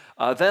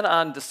 Then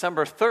on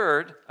December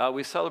 3rd,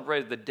 we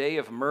celebrated the Day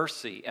of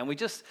Mercy, and we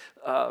just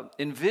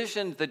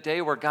envisioned the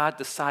day where God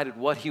decided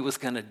what he was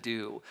going to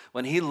do,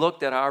 when he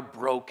looked at our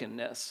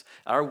brokenness,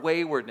 our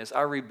waywardness,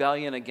 our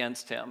rebellion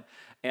against him.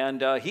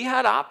 And he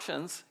had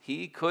options.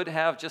 He could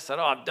have just said,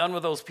 oh, I'm done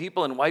with those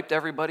people, and wiped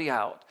everybody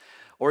out.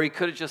 Or he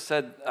could have just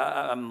said,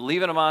 I'm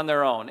leaving them on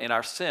their own in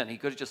our sin. He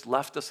could have just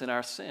left us in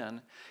our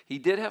sin. He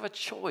did have a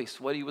choice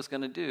what he was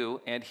going to do,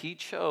 and he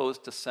chose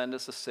to send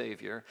us a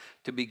Savior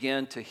to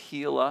begin to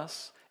heal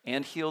us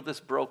and heal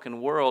this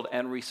broken world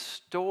and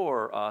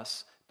restore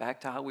us back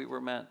to how we were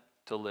meant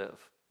to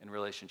live in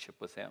relationship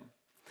with him.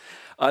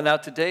 Now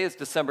today is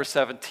December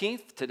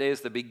 17th. Today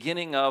is the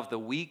beginning of the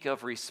week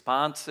of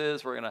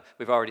responses.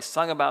 We've already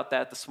sung about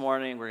that this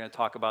morning. We're going to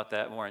talk about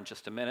that more in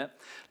just a minute.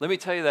 Let me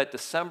tell you that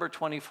December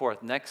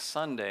 24th, next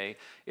Sunday,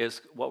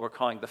 is what we're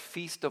calling the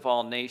Feast of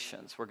All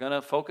Nations. We're going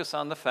to focus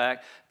on the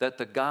fact that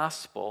the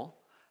gospel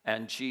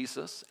and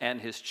Jesus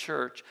and his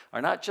church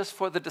are not just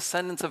for the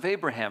descendants of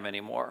Abraham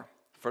anymore.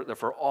 They're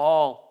for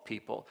all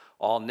people,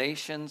 all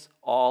nations,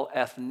 all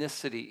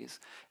ethnicities.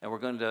 And we're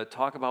going to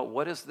talk about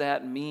what does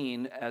that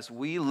mean as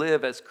we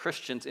live as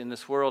Christians in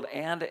this world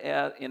and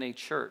in a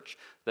church,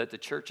 that the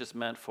church is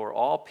meant for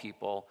all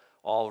people,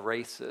 all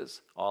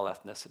races, all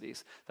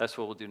ethnicities. That's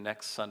what we'll do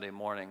next Sunday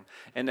morning.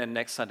 And then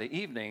next Sunday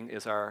evening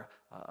is our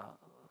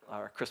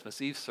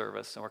Christmas Eve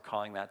service, and we're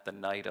calling that the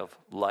Night of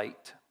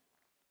Light.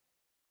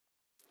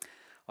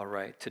 All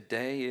right,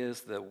 today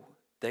is the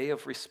Day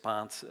of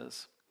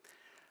Responses.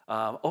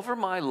 Over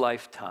my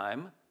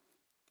lifetime,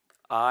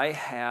 I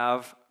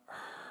have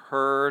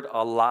heard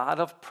a lot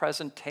of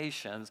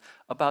presentations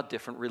about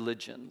different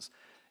religions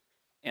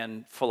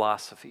and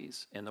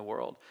philosophies in the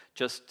world.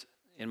 Just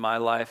in my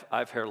life,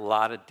 I've heard a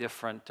lot of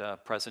different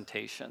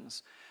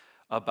presentations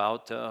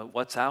about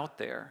what's out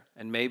there,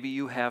 and maybe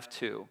you have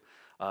too.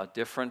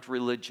 Different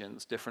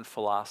religions, different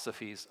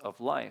philosophies of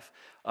life.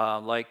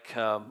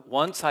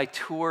 Once I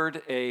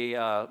toured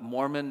a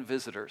Mormon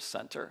visitor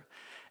center,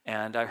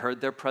 and I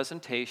heard their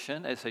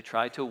presentation as they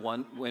tried to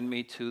win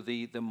me to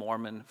the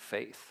Mormon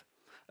faith.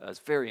 It's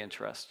very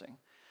interesting.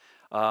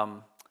 I've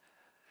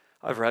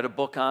read a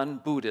book on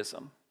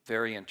Buddhism,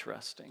 very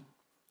interesting.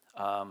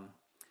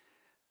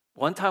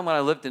 One time when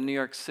I lived in New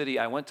York City,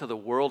 I went to the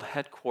world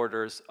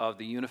headquarters of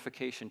the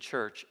Unification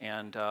Church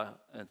and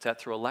sat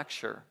through a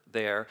lecture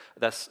there.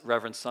 That's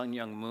Reverend Sun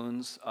Myung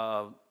Moon's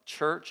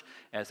church,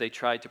 as they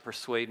tried to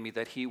persuade me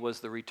that he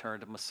was the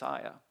returned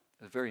Messiah.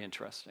 It was very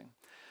interesting.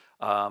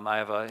 I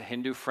have a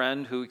Hindu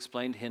friend who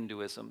explained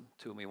Hinduism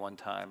to me one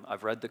time.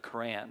 I've read the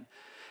Quran.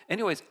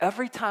 Anyways,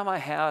 every time I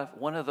have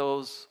one of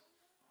those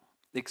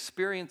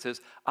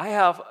experiences, I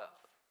have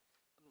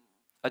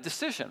a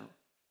decision,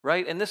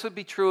 right? And this would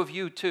be true of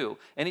you too.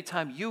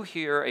 Anytime you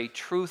hear a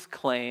truth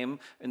claim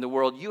in the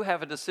world, you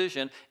have a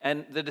decision,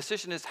 and the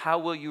decision is how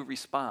will you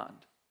respond?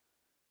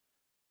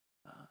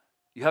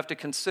 You have to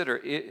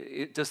consider,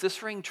 does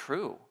this ring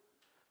true?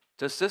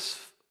 Does this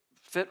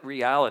fit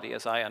reality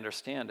as I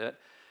understand it?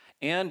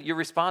 And your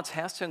response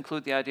has to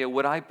include the idea,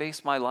 would I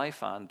base my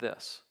life on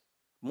this?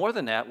 More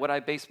than that, would I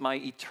base my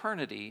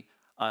eternity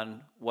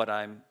on what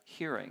I'm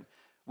hearing?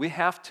 We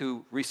have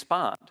to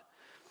respond.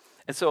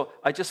 And so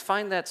I just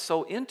find that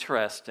so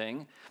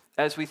interesting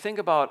as we think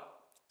about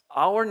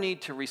our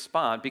need to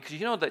respond, because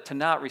you know that to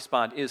not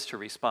respond is to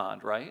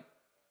respond, right?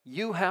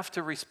 You have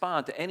to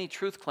respond to any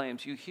truth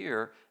claims you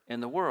hear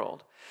in the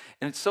world.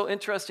 And it's so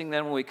interesting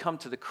then when we come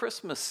to the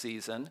Christmas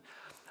season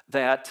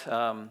that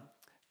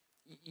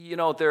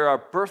there are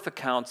birth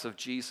accounts of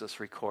Jesus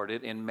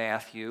recorded in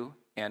Matthew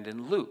and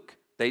in Luke.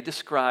 They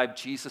describe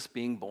Jesus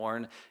being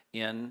born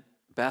in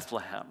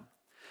Bethlehem.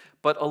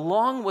 But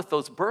along with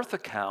those birth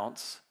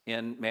accounts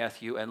in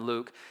Matthew and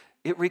Luke,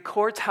 it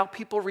records how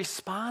people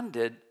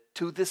responded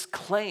to this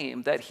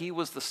claim that he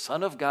was the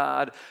Son of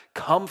God,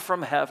 come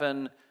from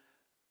heaven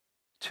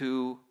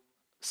to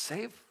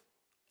save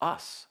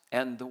us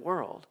and the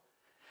world.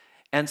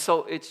 And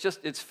so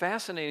it's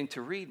fascinating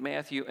to read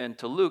Matthew and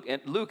to Luke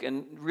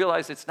and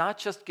realize it's not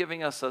just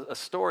giving us a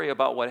story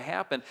about what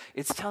happened,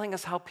 it's telling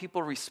us how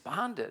people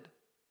responded.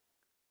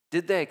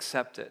 Did they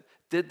accept it?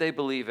 Did they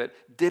believe it?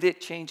 Did it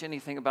change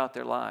anything about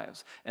their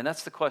lives? And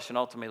that's the question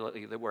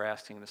ultimately that we're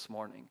asking this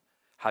morning.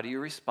 How do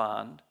you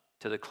respond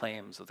to the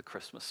claims of the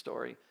Christmas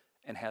story,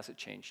 and has it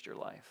changed your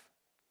life?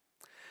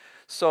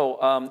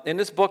 So in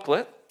this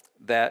booklet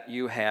that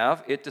you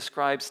have, it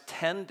describes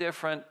 10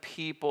 different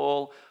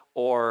people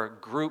or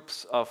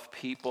groups of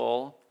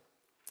people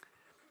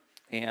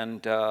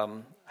and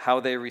how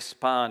they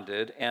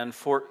responded. And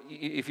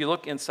if you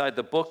look inside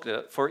the book,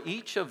 for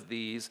each of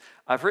these,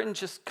 I've written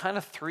just kind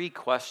of 3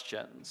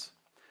 questions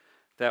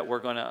that we're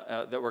going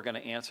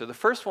to answer. The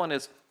first one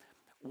is,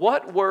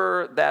 what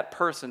were that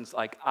person's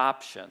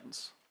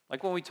options?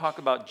 Like when we talk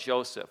about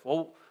Joseph.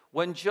 Well,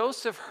 when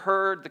Joseph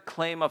heard the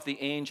claim of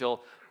the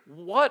angel,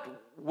 what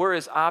were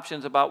his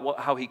options about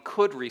how he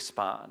could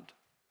respond?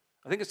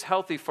 I think it's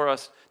healthy for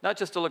us not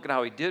just to look at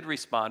how he did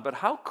respond, but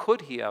how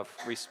could he have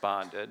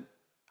responded,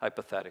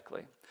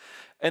 hypothetically?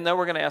 And then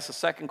we're going to ask the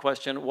second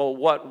question, well,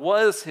 what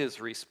was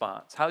his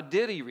response? How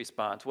did he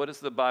respond? What does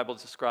the Bible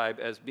describe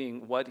as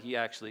being what he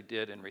actually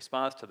did in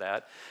response to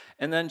that?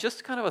 And then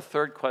just kind of a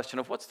third question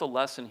of what's the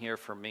lesson here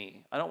for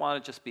me? I don't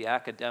want to just be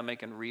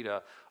academic and read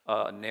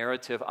a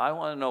narrative. I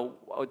want to know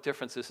what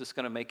difference this is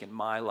going to make in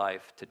my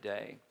life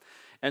today.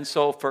 And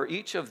so for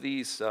each of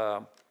these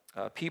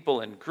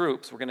people in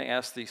groups, we're going to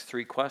ask these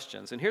 3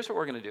 questions. And here's what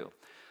we're going to do.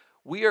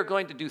 We are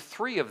going to do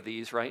 3 of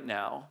these right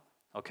now.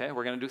 Okay,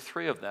 we're going to do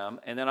 3 of them,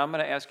 and then I'm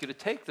going to ask you to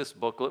take this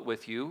booklet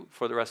with you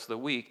for the rest of the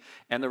week,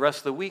 and the rest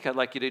of the week I'd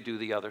like you to do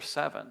the other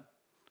 7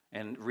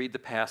 and read the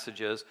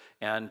passages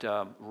and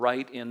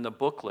write in the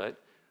booklet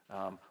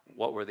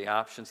what were the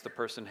options the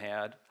person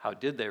had, how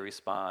did they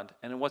respond,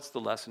 and then what's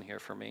the lesson here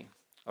for me.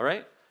 All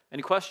right,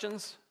 any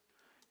questions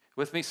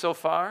with me so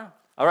far?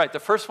 All right, the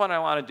first one I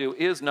want to do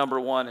is number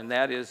 1, and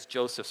that is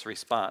Joseph's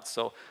response.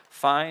 So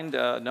find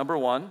number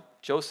 1,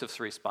 Joseph's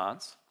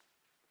response.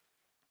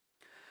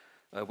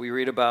 We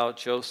read about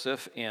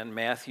Joseph in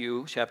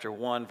Matthew chapter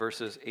 1,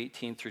 verses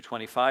 18 through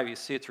 25. You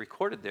see it's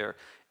recorded there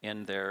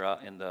in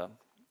the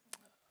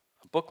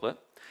booklet.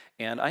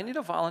 And I need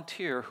a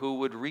volunteer who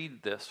would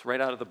read this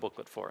right out of the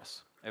booklet for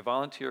us. A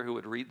volunteer who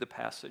would read the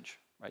passage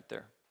right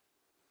there.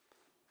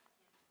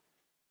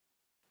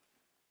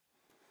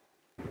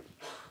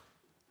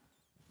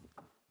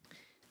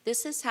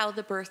 This is how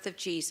the birth of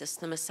Jesus,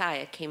 the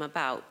Messiah, came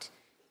about.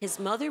 His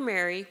mother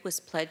Mary was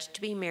pledged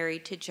to be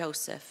married to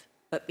Joseph.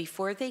 But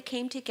before they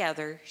came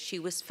together, she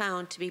was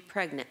found to be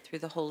pregnant through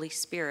the Holy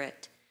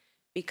Spirit.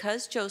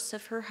 Because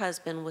Joseph, her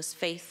husband, was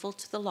faithful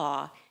to the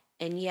law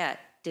and yet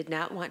did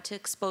not want to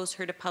expose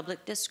her to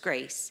public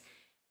disgrace,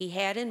 he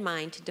had in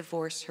mind to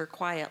divorce her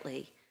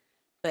quietly.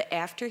 But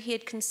after he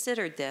had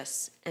considered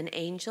this, an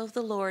angel of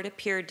the Lord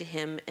appeared to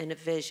him in a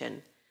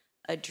vision,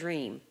 a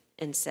dream,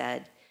 and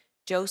said,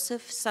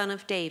 "Joseph, son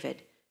of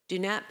David, do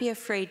not be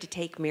afraid to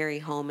take Mary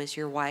home as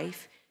your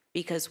wife,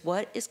 because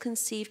what is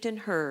conceived in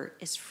her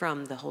is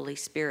from the Holy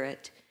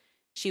Spirit.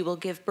 She will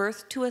give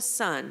birth to a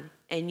son,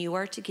 and you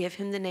are to give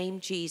him the name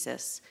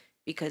Jesus,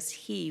 because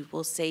he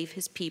will save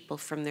his people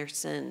from their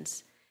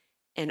sins."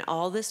 And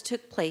all this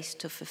took place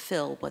to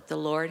fulfill what the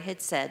Lord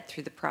had said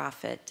through the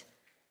prophet.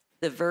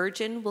 "The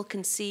virgin will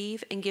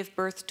conceive and give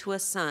birth to a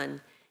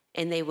son,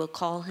 and they will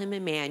call him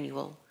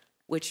Emmanuel,"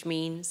 which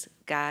means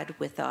God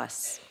with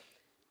us.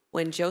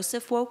 When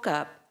Joseph woke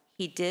up,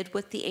 he did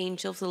what the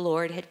angel of the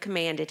Lord had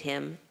commanded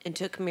him and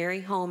took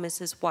Mary home as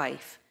his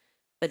wife,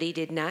 but he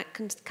did not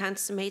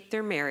consummate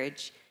their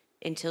marriage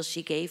until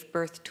she gave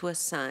birth to a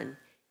son,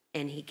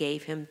 and he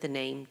gave him the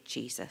name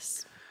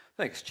Jesus.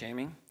 Thanks,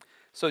 Jamie.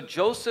 So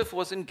Joseph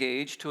was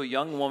engaged to a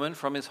young woman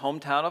from his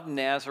hometown of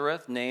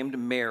Nazareth named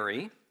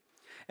Mary.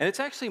 And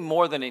it's actually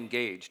more than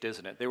engaged,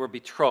 isn't it? They were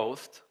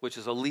betrothed, which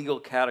is a legal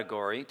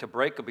category. To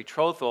break a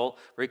betrothal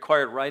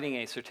required writing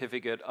a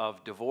certificate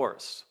of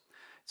divorce.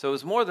 So it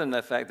was more than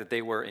the fact that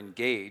they were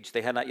engaged.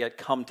 They had not yet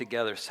come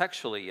together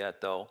sexually yet,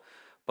 though,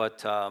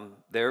 but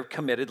they're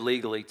committed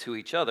legally to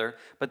each other.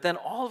 But then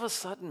all of a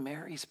sudden,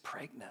 Mary's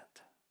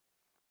pregnant.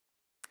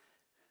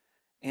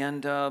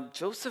 And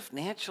Joseph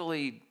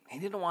naturally, he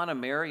didn't want to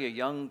marry a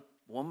young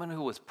woman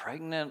who was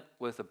pregnant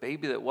with a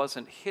baby that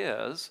wasn't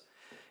his.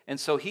 And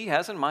so he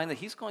has in mind that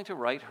he's going to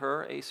write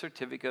her a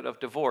certificate of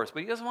divorce.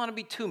 But he doesn't want to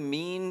be too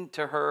mean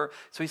to her,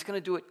 so he's going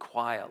to do it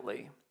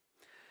quietly.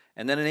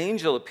 And then an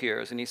angel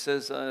appears, and he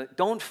says,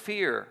 "Don't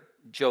fear,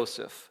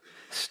 Joseph.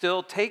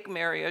 Still take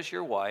Mary as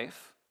your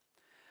wife.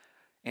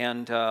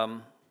 And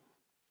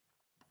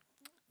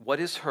what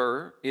is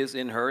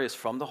in her is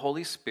from the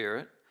Holy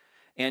Spirit.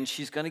 And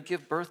she's going to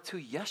give birth to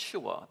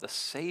Yeshua, the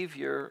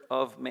Savior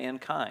of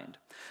mankind."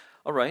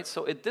 All right,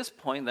 so at this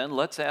point then,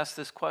 let's ask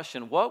this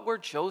question. What were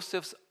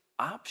Joseph's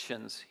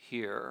options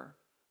here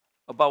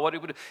about what he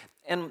would do?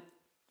 And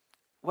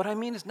what I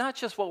mean is not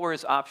just what were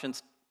his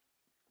options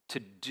to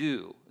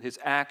do, his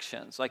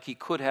actions, like he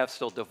could have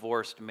still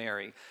divorced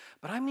Mary,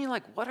 but I mean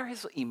like what are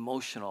his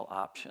emotional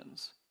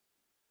options?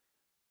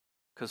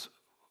 Because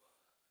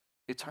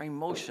it's our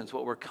emotions,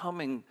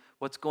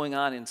 what's going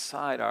on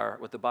inside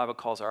what the Bible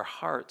calls our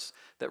hearts,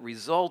 that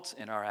results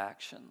in our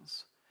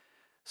actions.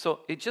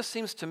 So it just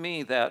seems to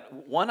me that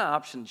one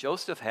option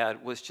Joseph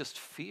had was just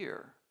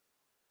fear.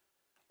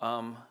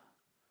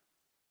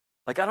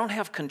 Like, I don't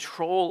have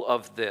control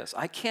of this.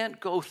 I can't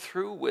go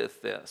through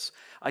with this.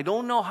 I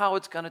don't know how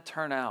it's going to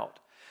turn out.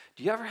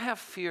 Do you ever have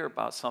fear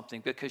about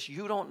something because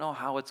you don't know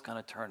how it's going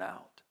to turn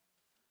out?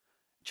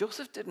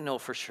 Joseph didn't know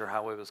for sure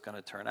how it was going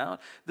to turn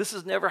out. This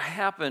has never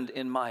happened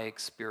in my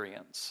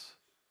experience.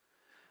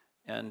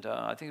 And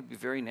I think it'd be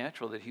very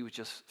natural that he would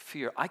just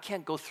fear. I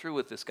can't go through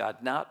with this,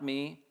 God. Not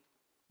me.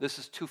 This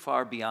is too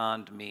far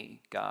beyond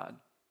me, God.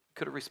 He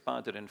could have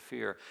responded in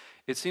fear.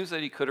 It seems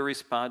that he could have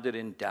responded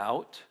in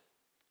doubt.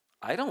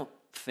 I don't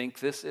think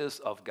this is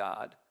of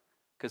God,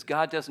 because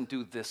God doesn't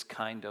do this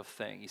kind of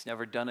thing. He's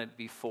never done it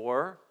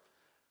before.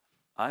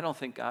 I don't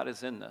think God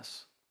is in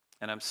this,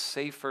 and I'm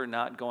safer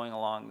not going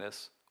along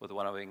this with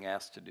what I'm being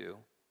asked to do.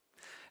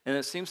 And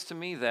it seems to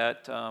me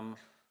that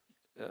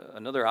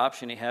another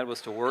option he had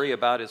was to worry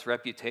about his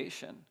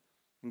reputation.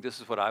 I think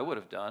this is what I would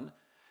have done.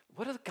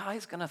 What are the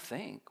guys going to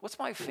think? What's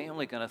my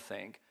family going to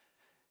think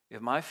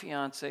if my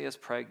fiance is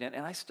pregnant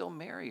and I still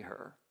marry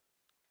her?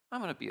 I'm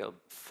going to be a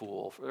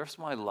fool for the rest of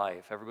my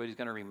life. Everybody's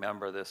going to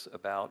remember this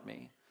about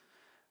me.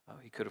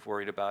 He could have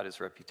worried about his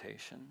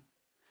reputation.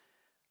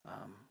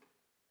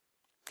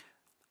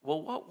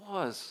 Well, what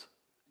was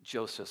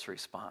Joseph's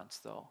response,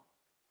 though?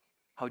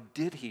 How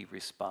did he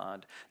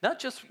respond? Not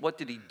just what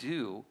did he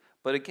do,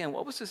 but again,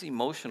 what was his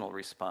emotional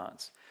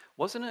response?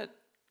 Wasn't it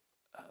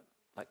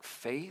like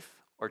faith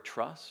or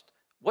trust?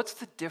 What's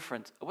the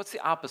difference? What's the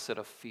opposite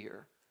of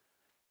fear?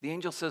 The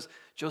angel says,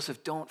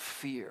 Joseph, don't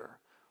fear.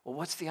 Well,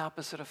 what's the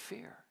opposite of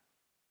fear?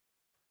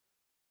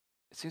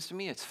 It seems to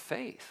me it's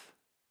faith.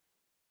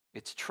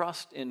 It's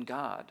trust in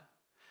God.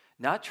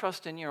 Not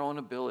trust in your own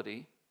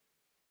ability,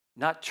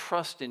 not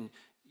trust in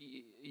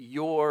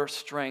your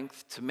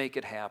strength to make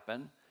it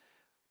happen,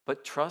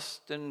 but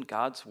trust in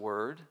God's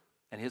word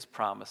and his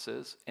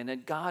promises, and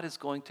that God is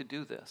going to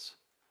do this.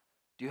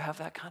 Do you have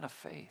that kind of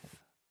faith?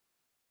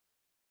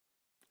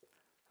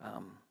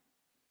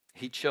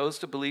 He chose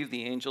to believe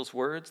the angel's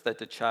words that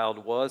the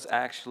child was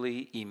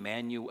actually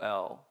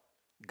Emmanuel,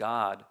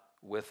 God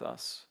with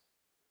us.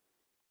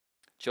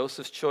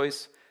 Joseph's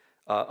choice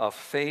of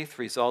faith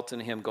results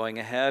in him going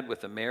ahead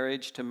with the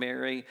marriage to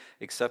Mary,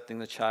 accepting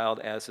the child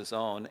as his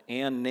own,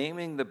 and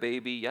naming the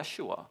baby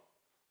Yeshua.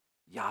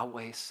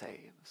 Yahweh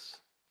saves.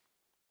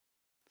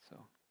 So,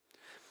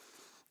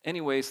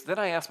 anyways, then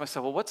I asked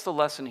myself, well, what's the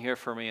lesson here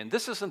for me? And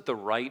this isn't the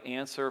right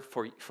answer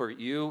for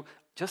you.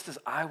 Just as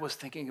I was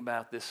thinking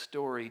about this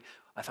story,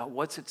 I thought,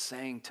 what's it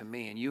saying to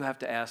me? And you have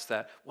to ask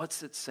that,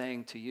 what's it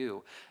saying to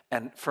you?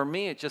 And for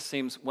me, it just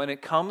seems when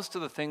it comes to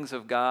the things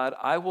of God,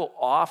 I will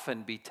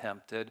often be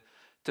tempted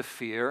to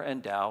fear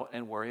and doubt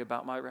and worry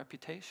about my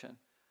reputation.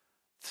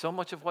 So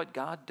much of what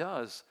God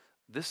does,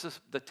 this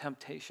is the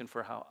temptation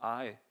for how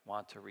I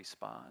want to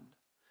respond.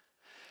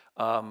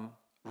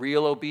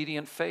 Real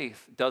obedient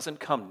faith doesn't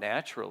come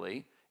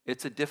naturally.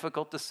 It's a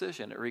difficult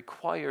decision. It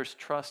requires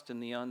trust in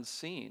the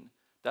unseen.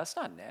 That's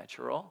not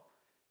natural.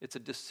 It's a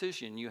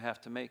decision you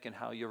have to make in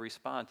how you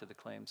respond to the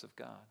claims of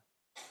God.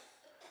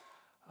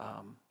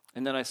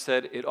 And then I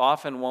said, it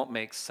often won't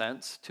make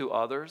sense to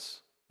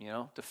others,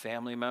 to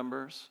family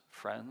members,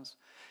 friends.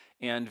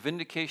 And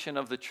vindication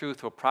of the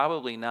truth will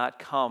probably not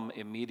come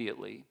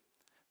immediately,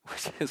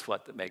 which is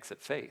what makes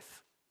it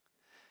faith.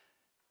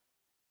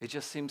 It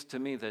just seems to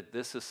me that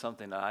this is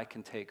something that I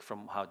can take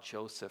from how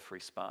Joseph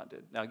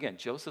responded. Now again,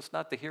 Joseph's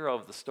not the hero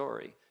of the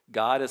story.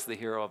 God is the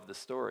hero of the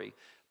story.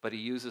 But he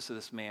uses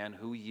this man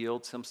who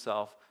yields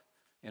himself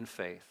in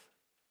faith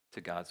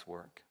to God's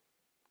work.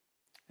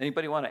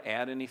 Anybody want to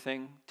add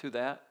anything to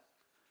that?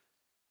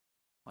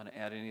 Want to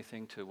add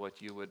anything to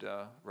what you would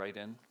write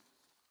in?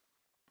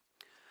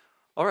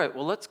 All right,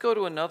 well, let's go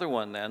to another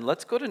one then.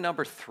 Let's go to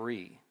number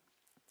 3.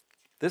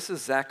 This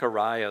is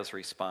Zechariah's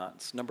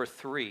response. Number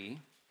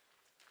 3,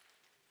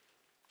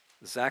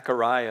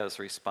 Zechariah's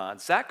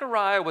response.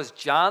 Zechariah was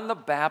John the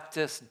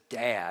Baptist's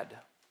dad.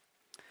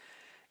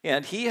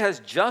 And he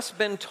has just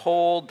been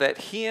told that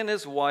he and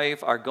his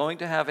wife are going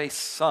to have a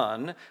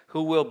son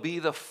who will be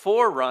the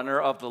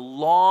forerunner of the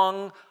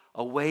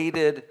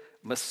long-awaited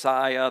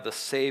Messiah, the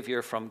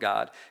Savior from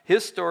God.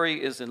 His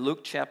story is in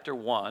Luke chapter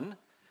 1.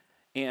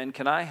 And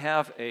can I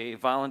have a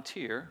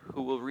volunteer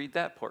who will read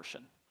that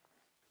portion?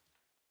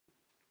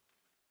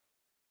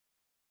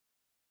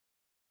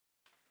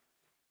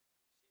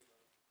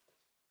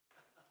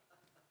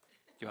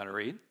 You want to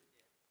read?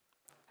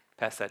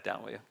 Pass that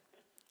down, will you?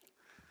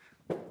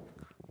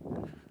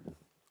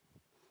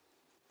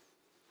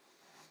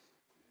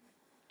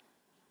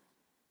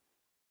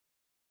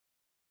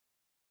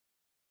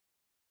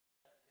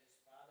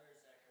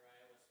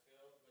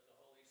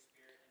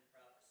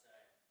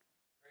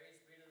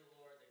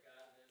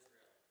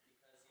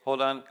 Hold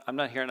on, I'm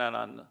not hearing that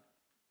on.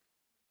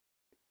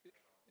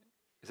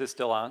 Is it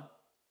still on?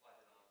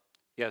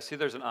 Yeah, see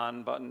there's an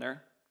on button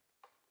there?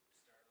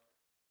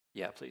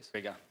 Yeah, please.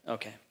 There we go.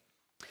 Okay.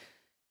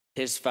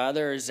 His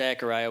father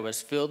Zechariah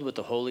was filled with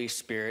the Holy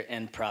Spirit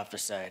and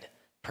prophesied,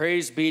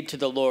 "Praise be to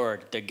the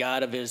Lord, the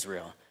God of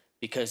Israel,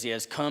 because he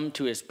has come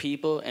to his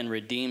people and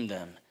redeemed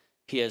them.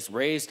 He has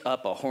raised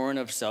up a horn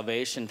of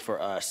salvation for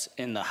us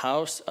in the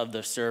house of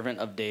the servant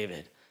of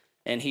David.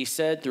 And he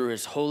said through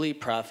his holy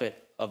prophet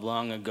of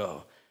long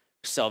ago,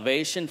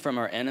 salvation from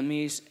our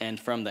enemies and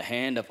from the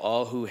hand of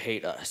all who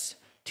hate us,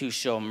 to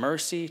show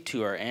mercy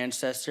to our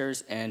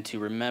ancestors and to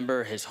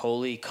remember his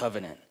holy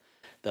covenant,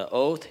 the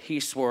oath he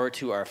swore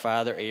to our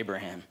father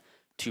Abraham,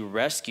 to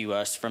rescue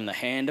us from the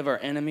hand of our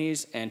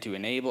enemies and to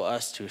enable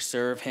us to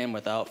serve him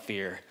without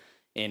fear,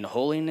 in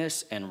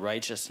holiness and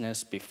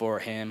righteousness before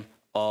him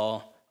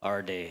all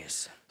our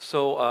days."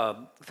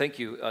 So thank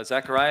you.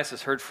 Zacharias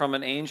has heard from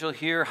an angel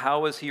here.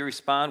 How does he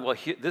respond? Well,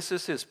 this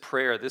is his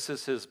prayer. This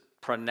is his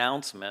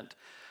pronouncement.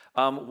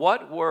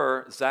 What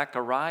were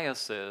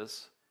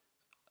Zacharias's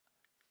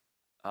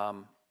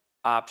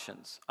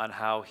options on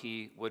how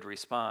he would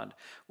respond?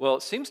 Well,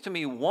 it seems to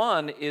me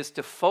one is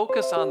to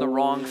focus on the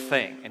wrong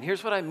thing. And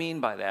here's what I mean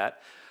by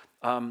that.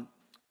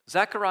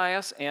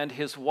 Zacharias and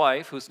his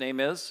wife, whose name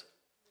is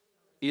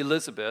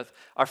Elizabeth,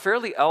 are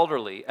fairly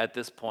elderly at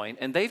this point,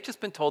 and they've just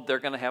been told they're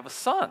going to have a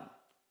son.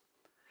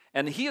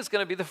 And he is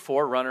going to be the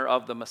forerunner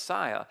of the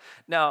Messiah.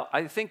 Now,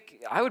 I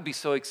think I would be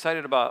so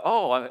excited about,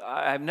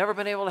 I've never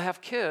been able to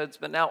have kids,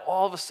 but now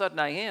all of a sudden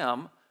I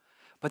am.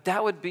 But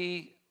that would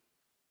be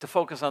to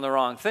focus on the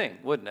wrong thing,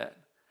 wouldn't it?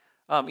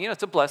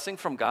 It's a blessing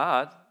from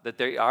God that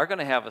they are going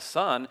to have a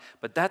son,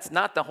 but that's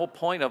not the whole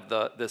point of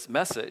this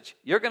message.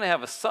 You're going to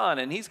have a son,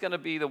 and he's going to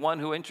be the one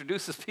who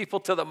introduces people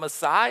to the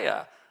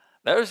Messiah.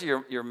 There's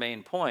your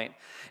main point.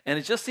 And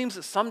it just seems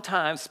that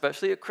sometimes,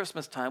 especially at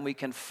Christmas time, we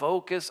can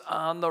focus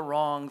on the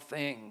wrong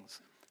things.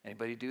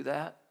 Anybody do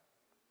that?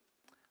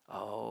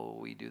 Oh,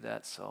 we do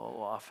that so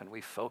often.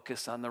 We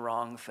focus on the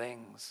wrong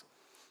things.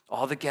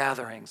 All the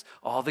gatherings,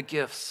 all the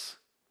gifts,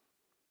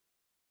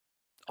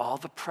 all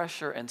the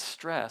pressure and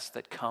stress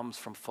that comes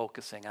from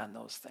focusing on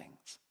those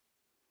things.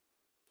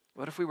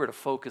 What if we were to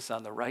focus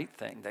on the right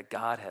thing, that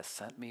God has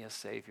sent me a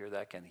Savior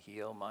that can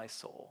heal my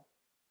soul?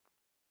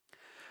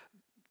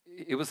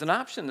 It was an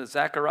option that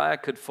Zechariah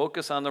could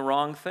focus on the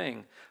wrong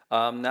thing.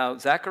 Now,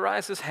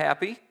 Zacharias is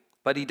happy,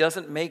 but he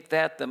doesn't make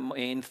that the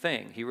main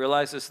thing. He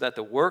realizes that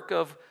the work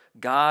of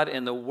God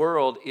in the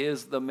world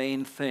is the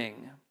main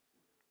thing.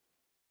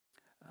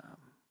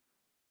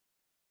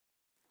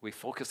 We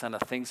focus on the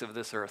things of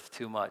this earth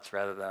too much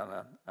rather than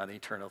on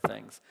eternal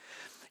things.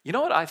 You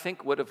know what I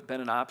think would have been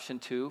an option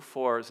too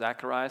for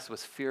Zacharias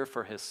was fear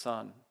for his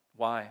son.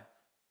 Why?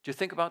 Do you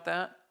think about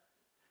that?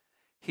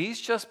 He's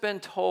just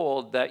been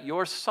told that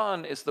your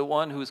son is the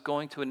one who's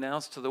going to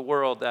announce to the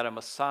world that a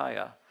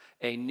Messiah,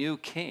 a new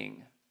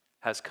king,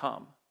 has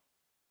come.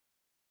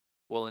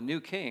 Well, a new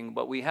king,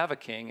 but we have a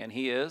king, and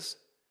he is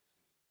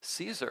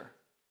Caesar.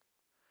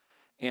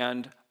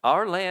 And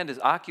our land is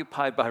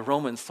occupied by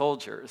Roman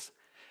soldiers.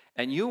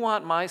 And you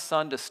want my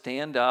son to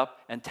stand up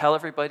and tell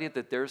everybody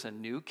that there's a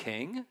new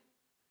king?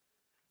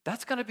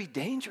 That's going to be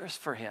dangerous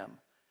for him.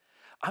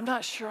 I'm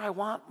not sure I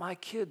want my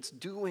kids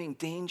doing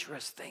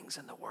dangerous things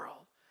in the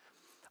world.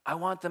 I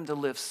want them to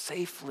live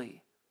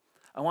safely.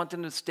 I want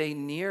them to stay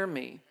near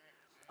me.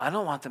 I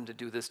don't want them to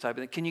do this type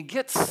of thing. Can you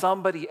get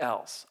somebody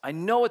else? I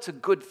know it's a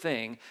good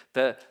thing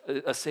that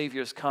a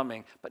Savior is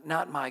coming, but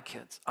not my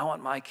kids. I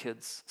want my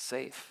kids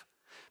safe.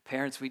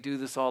 Parents, we do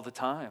this all the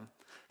time.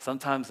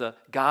 Sometimes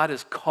God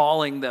is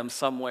calling them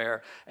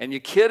somewhere, and your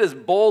kid is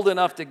bold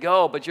enough to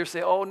go, but you're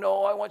saying, oh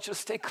no, I want you to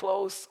stay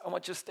close. I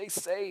want you to stay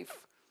safe.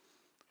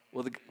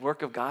 Well, the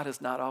work of God is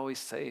not always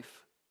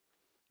safe.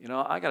 You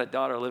know, I got a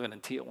daughter living in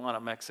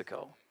Tijuana,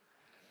 Mexico.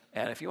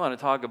 And if you want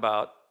to talk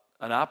about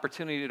an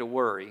opportunity to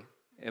worry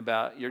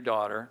about your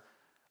daughter,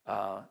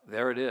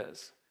 there it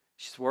is.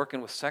 She's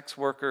working with sex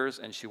workers,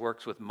 and she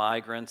works with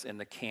migrants in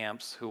the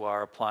camps who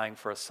are applying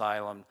for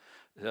asylum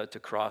to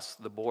cross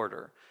the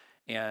border.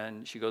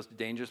 And she goes to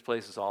dangerous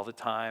places all the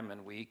time,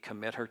 and we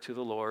commit her to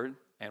the Lord,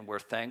 and we're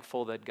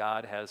thankful that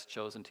God has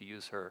chosen to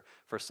use her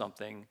for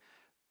something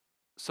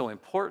so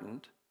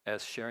important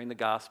as sharing the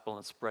gospel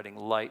and spreading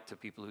light to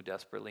people who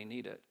desperately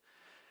need it.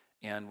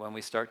 And when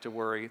we start to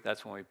worry,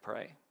 that's when we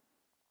pray.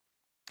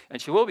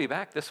 And she will be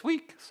back this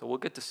week, so we'll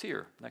get to see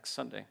her next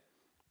Sunday.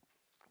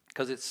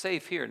 Because it's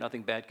safe here,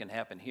 nothing bad can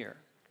happen here.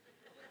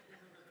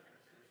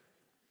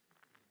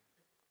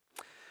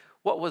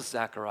 What was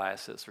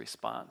Zacharias'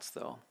 response,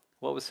 though?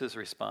 What was his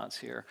response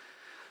here?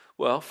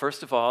 Well,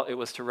 first of all, it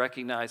was to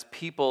recognize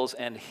people's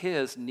and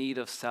his need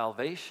of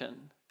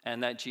salvation,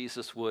 and that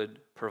Jesus would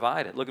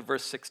provide it. Look at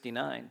verse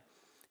 69.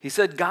 He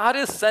said, God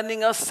is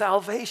sending us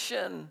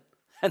salvation,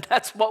 and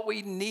that's what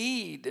we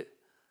need.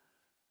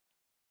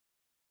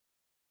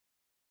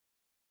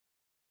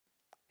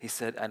 He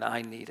said, and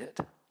I need it.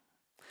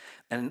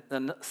 And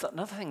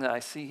another thing that I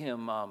see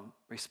him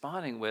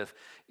responding with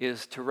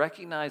is to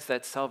recognize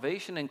that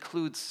salvation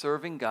includes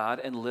serving God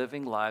and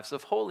living lives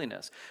of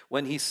holiness.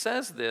 When he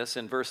says this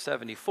in verse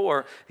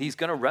 74, he's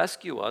going to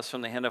rescue us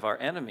from the hand of our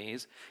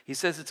enemies. He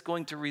says it's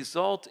going to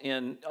result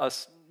in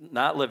us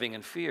not living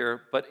in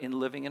fear, but in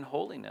living in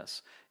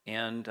holiness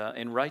and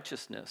in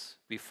righteousness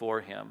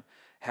before him.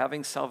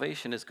 Having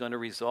salvation is going to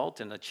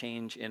result in a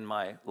change in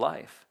my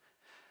life.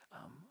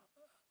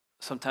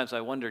 Sometimes I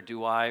wonder,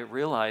 do I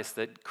realize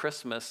that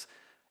Christmas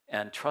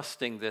and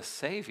trusting this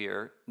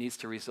Savior needs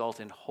to result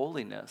in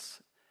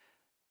holiness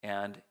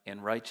and in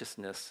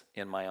righteousness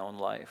in my own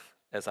life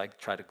as I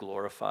try to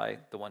glorify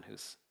the one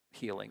who's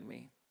healing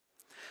me?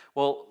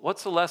 Well,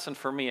 what's the lesson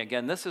for me?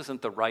 Again, this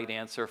isn't the right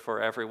answer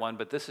for everyone,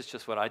 but this is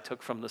just what I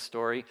took from the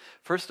story.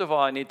 First of all,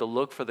 I need to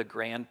look for the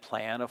grand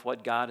plan of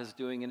what God is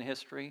doing in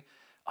history.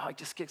 I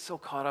just get so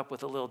caught up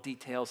with the little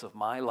details of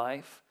my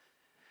life.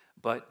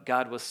 But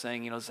God was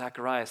saying,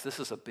 Zacharias, this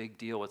is a big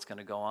deal what's going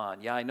to go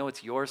on. Yeah, I know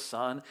it's your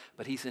son,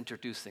 but he's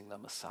introducing the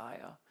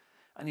Messiah.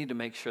 I need to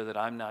make sure that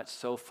I'm not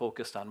so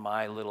focused on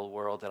my little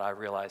world that I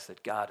realize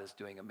that God is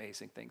doing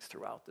amazing things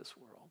throughout this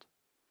world.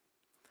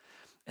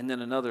 And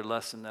then another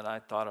lesson that I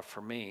thought of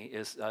for me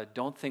is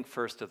don't think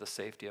first of the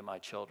safety of my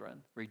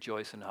children.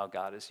 Rejoice in how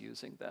God is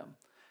using them. And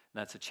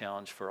that's a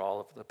challenge for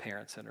all of the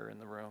parents that are in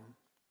the room.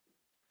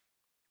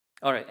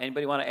 All right,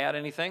 anybody want to add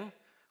anything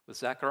with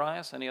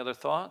Zacharias? Any other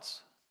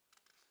thoughts?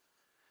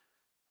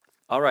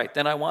 All right,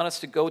 then I want us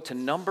to go to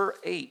number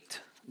 8.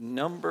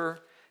 Number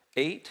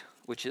 8,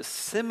 which is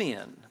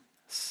Simeon.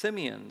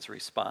 Simeon's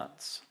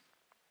response.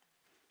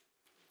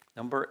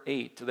 Number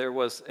 8, there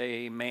was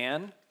a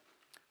man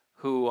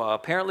who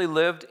apparently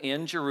lived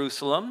in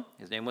Jerusalem.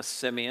 His name was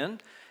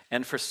Simeon.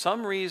 And for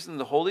some reason,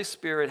 the Holy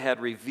Spirit had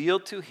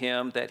revealed to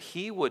him that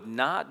he would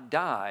not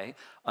die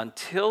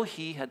until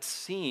he had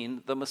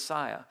seen the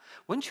Messiah.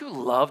 Wouldn't you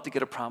love to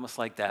get a promise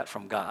like that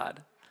from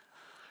God?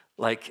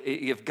 Like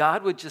if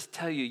God would just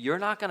tell you, you're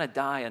not going to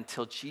die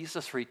until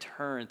Jesus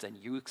returns and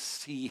you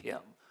see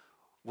him.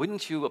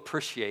 Wouldn't you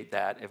appreciate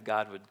that if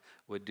God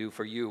would do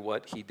for you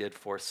what he did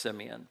for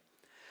Simeon?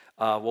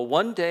 Well,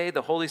 one day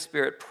the Holy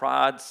Spirit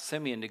prods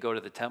Simeon to go to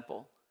the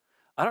temple.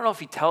 I don't know if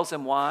he tells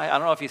him why. I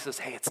don't know if he says,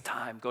 hey, it's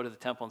time, go to the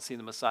temple and see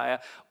the Messiah,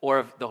 or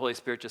if the Holy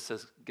Spirit just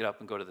says, get up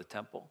and go to the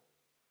temple.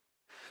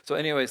 So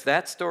anyways,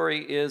 that story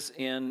is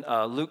in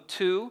Luke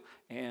 2,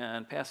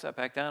 and pass that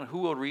back down. Who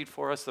will read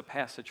for us the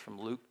passage from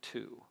Luke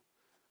 2?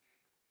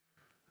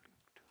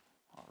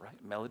 All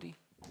right, Melody.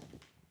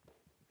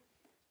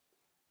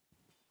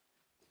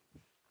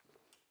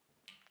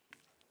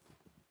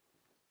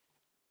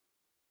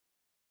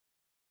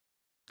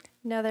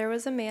 Now there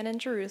was a man in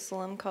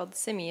Jerusalem called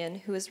Simeon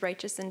who was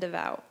righteous and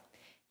devout.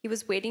 He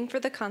was waiting for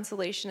the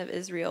consolation of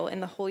Israel,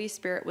 and the Holy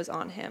Spirit was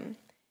on him.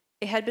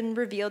 It had been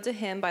revealed to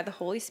him by the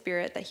Holy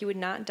Spirit that he would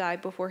not die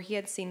before he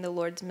had seen the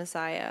Lord's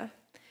Messiah.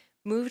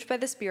 Moved by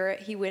the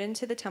Spirit, he went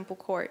into the temple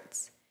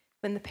courts.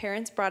 When the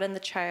parents brought in the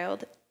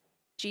child,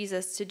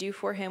 Jesus, to do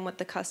for him what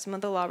the custom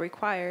of the law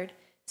required,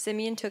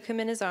 Simeon took him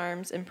in his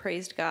arms and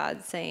praised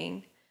God,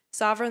 saying,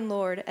 Sovereign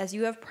Lord, as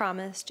you have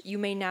promised, you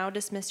may now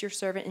dismiss your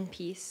servant in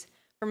peace.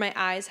 For my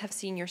eyes have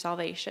seen your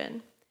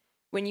salvation,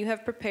 which you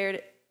have prepared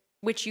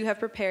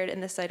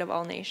in the sight of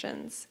all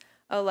nations,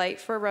 a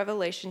light for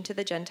revelation to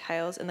the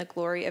Gentiles and the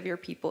glory of your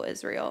people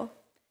Israel.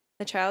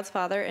 The child's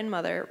father and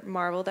mother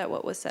marveled at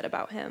what was said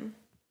about him.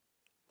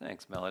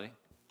 Thanks, Melody.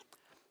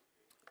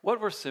 What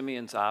were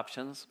Simeon's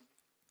options?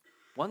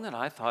 One that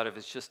I thought of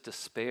is just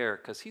despair,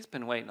 because he's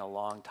been waiting a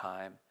long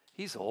time.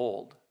 He's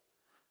old.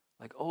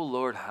 Like, oh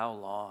Lord, how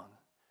long?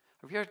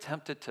 Have you ever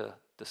tempted to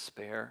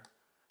despair?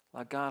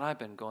 Like, God, I've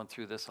been going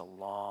through this a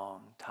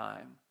long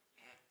time.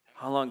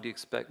 How long do you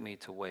expect me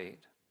to wait?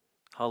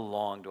 How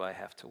long do I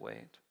have to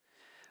wait?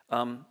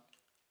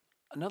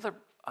 Another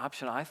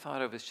option I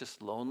thought of is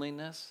just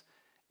loneliness.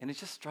 And it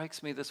just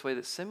strikes me this way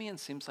that Simeon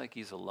seems like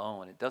he's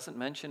alone. It doesn't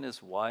mention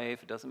his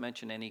wife. It doesn't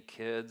mention any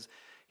kids.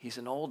 He's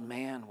an old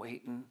man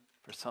waiting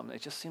for something.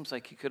 It just seems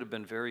like he could have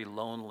been very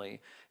lonely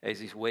as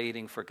he's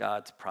waiting for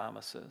God's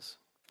promises.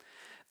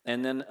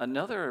 And then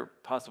another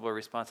possible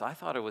response, I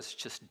thought it was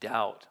just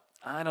doubt.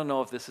 I don't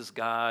know if this is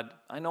God.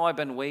 I know I've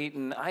been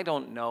waiting. I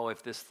don't know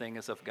if this thing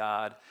is of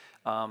God.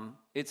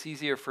 It's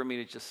easier for me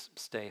to just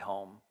stay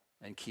home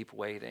and keep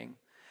waiting.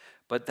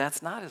 But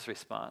that's not his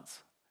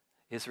response.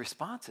 His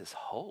response is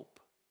hope.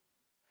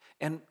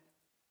 And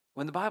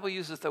when the Bible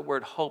uses the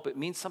word hope, it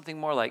means something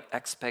more like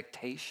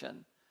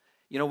expectation.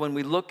 You know, when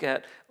we look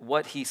at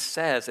what he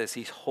says as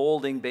he's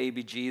holding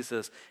baby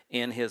Jesus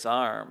in his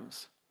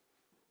arms,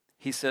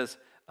 he says,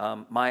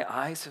 my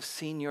eyes have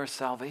seen your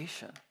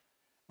salvation.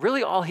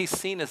 Really, all he's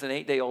seen is an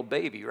 8-day-old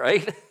baby,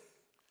 right?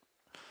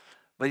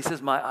 But he says,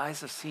 my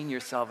eyes have seen your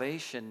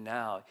salvation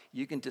now.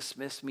 You can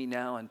dismiss me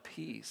now in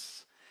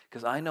peace,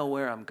 because I know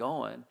where I'm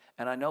going,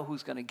 and I know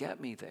who's going to get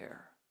me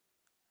there.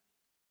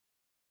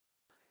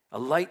 A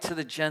light to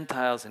the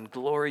Gentiles and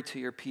glory to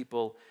your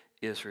people,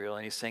 Israel.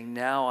 And he's saying,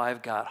 now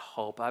I've got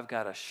hope. I've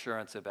got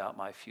assurance about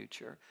my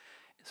future.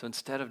 So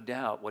instead of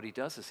doubt, what he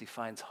does is he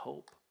finds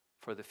hope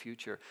for the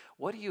future.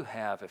 What do you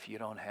have if you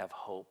don't have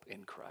hope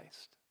in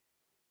Christ?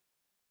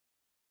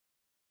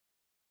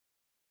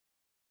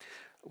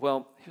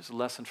 Well, here's a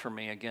lesson for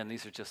me. Again,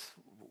 these are just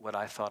what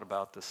I thought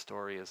about this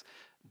story is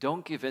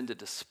don't give in to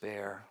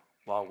despair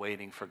while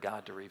waiting for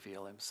God to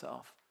reveal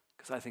himself,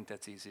 because I think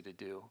that's easy to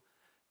do.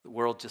 The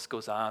world just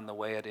goes on the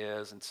way it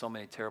is, and so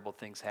many terrible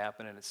things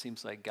happen, and it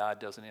seems like God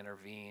doesn't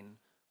intervene.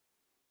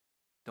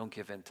 Don't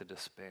give in to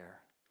despair.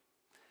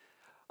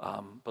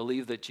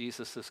 Believe that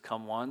Jesus has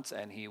come once,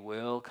 and he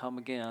will come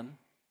again.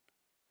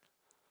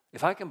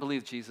 If I can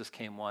believe Jesus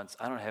came once,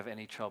 I don't have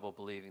any trouble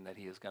believing that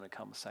he is going to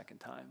come a second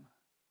time.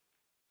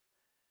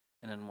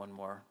 And then one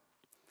more.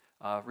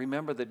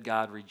 Remember that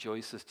God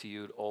rejoices to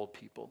you, old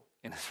people,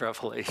 in his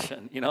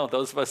revelation. You know,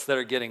 those of us that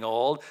are getting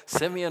old,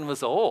 Simeon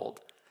was old.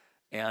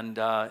 And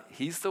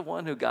he's the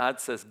one who God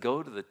says,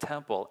 go to the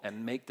temple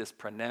and make this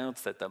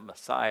pronounce that the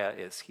Messiah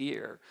is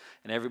here.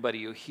 And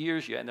everybody who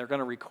hears you, and they're going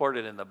to record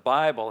it in the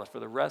Bible, and for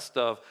the rest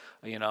of,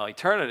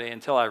 eternity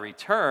until I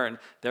return,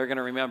 they're going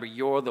to remember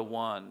you're the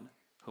one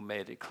who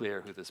made it clear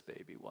who this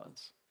baby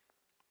was.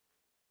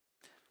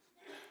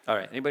 All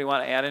right, anybody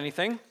want to add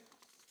anything?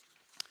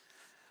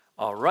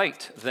 All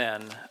right,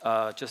 then,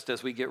 just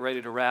as we get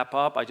ready to wrap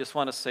up, I just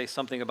want to say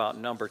something about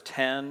number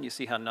 10. You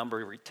see how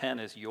number 10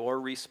 is your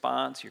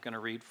response. You're going to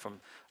read from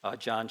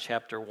John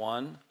chapter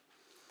 1.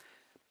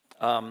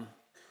 I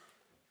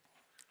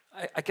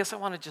guess I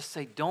want to just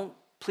say,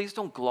 please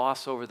don't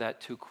gloss over that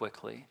too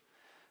quickly.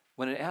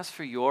 When it asks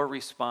for your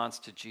response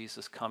to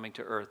Jesus coming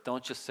to earth,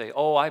 don't just say,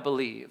 oh, I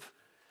believe.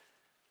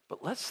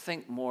 But let's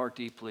think more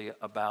deeply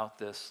about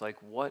this, like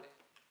what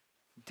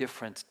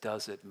difference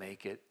does it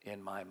make it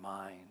in my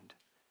mind?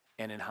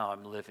 and in how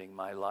I'm living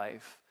my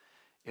life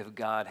if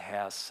God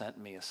has sent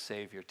me a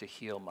Savior to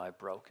heal my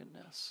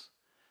brokenness.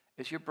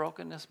 Is your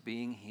brokenness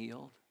being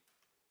healed?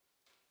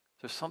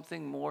 Is there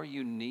something more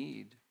you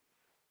need?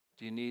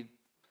 Do you need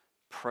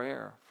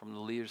prayer from the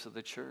leaders of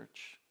the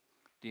church?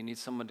 Do you need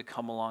someone to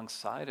come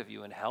alongside of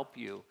you and help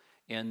you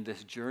in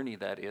this journey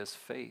that is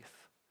faith?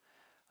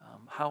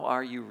 How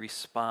are you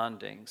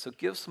responding? So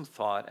give some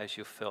thought as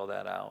you fill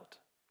that out.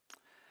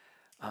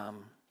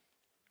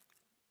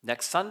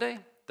 Next Sunday,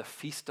 the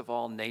Feast of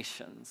All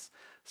Nations.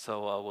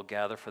 So we'll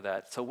gather for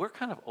that. So we're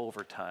kind of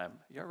over time.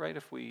 You all right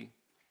if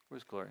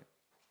where's Gloria?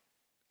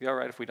 You all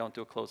right if we don't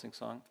do a closing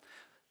song?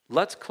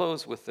 Let's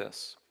close with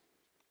this.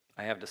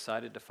 I have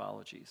decided to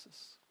follow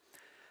Jesus.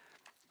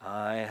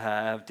 I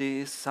have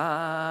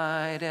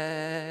decided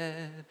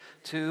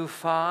to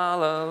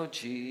follow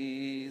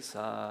Jesus.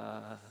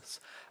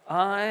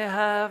 I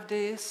have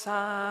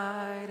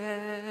decided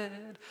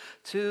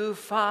to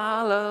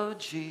follow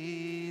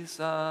Jesus.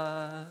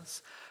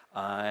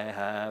 I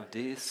have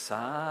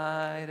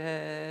decided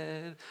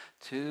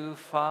to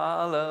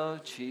follow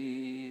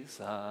Jesus.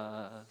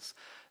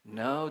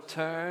 No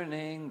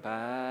turning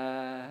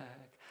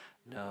back,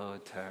 no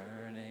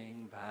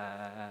turning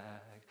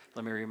back.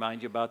 Let me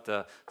remind you about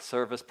the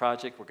service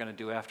project we're going to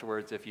do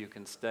afterwards if you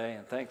can stay.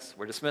 And thanks.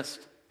 We're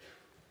dismissed.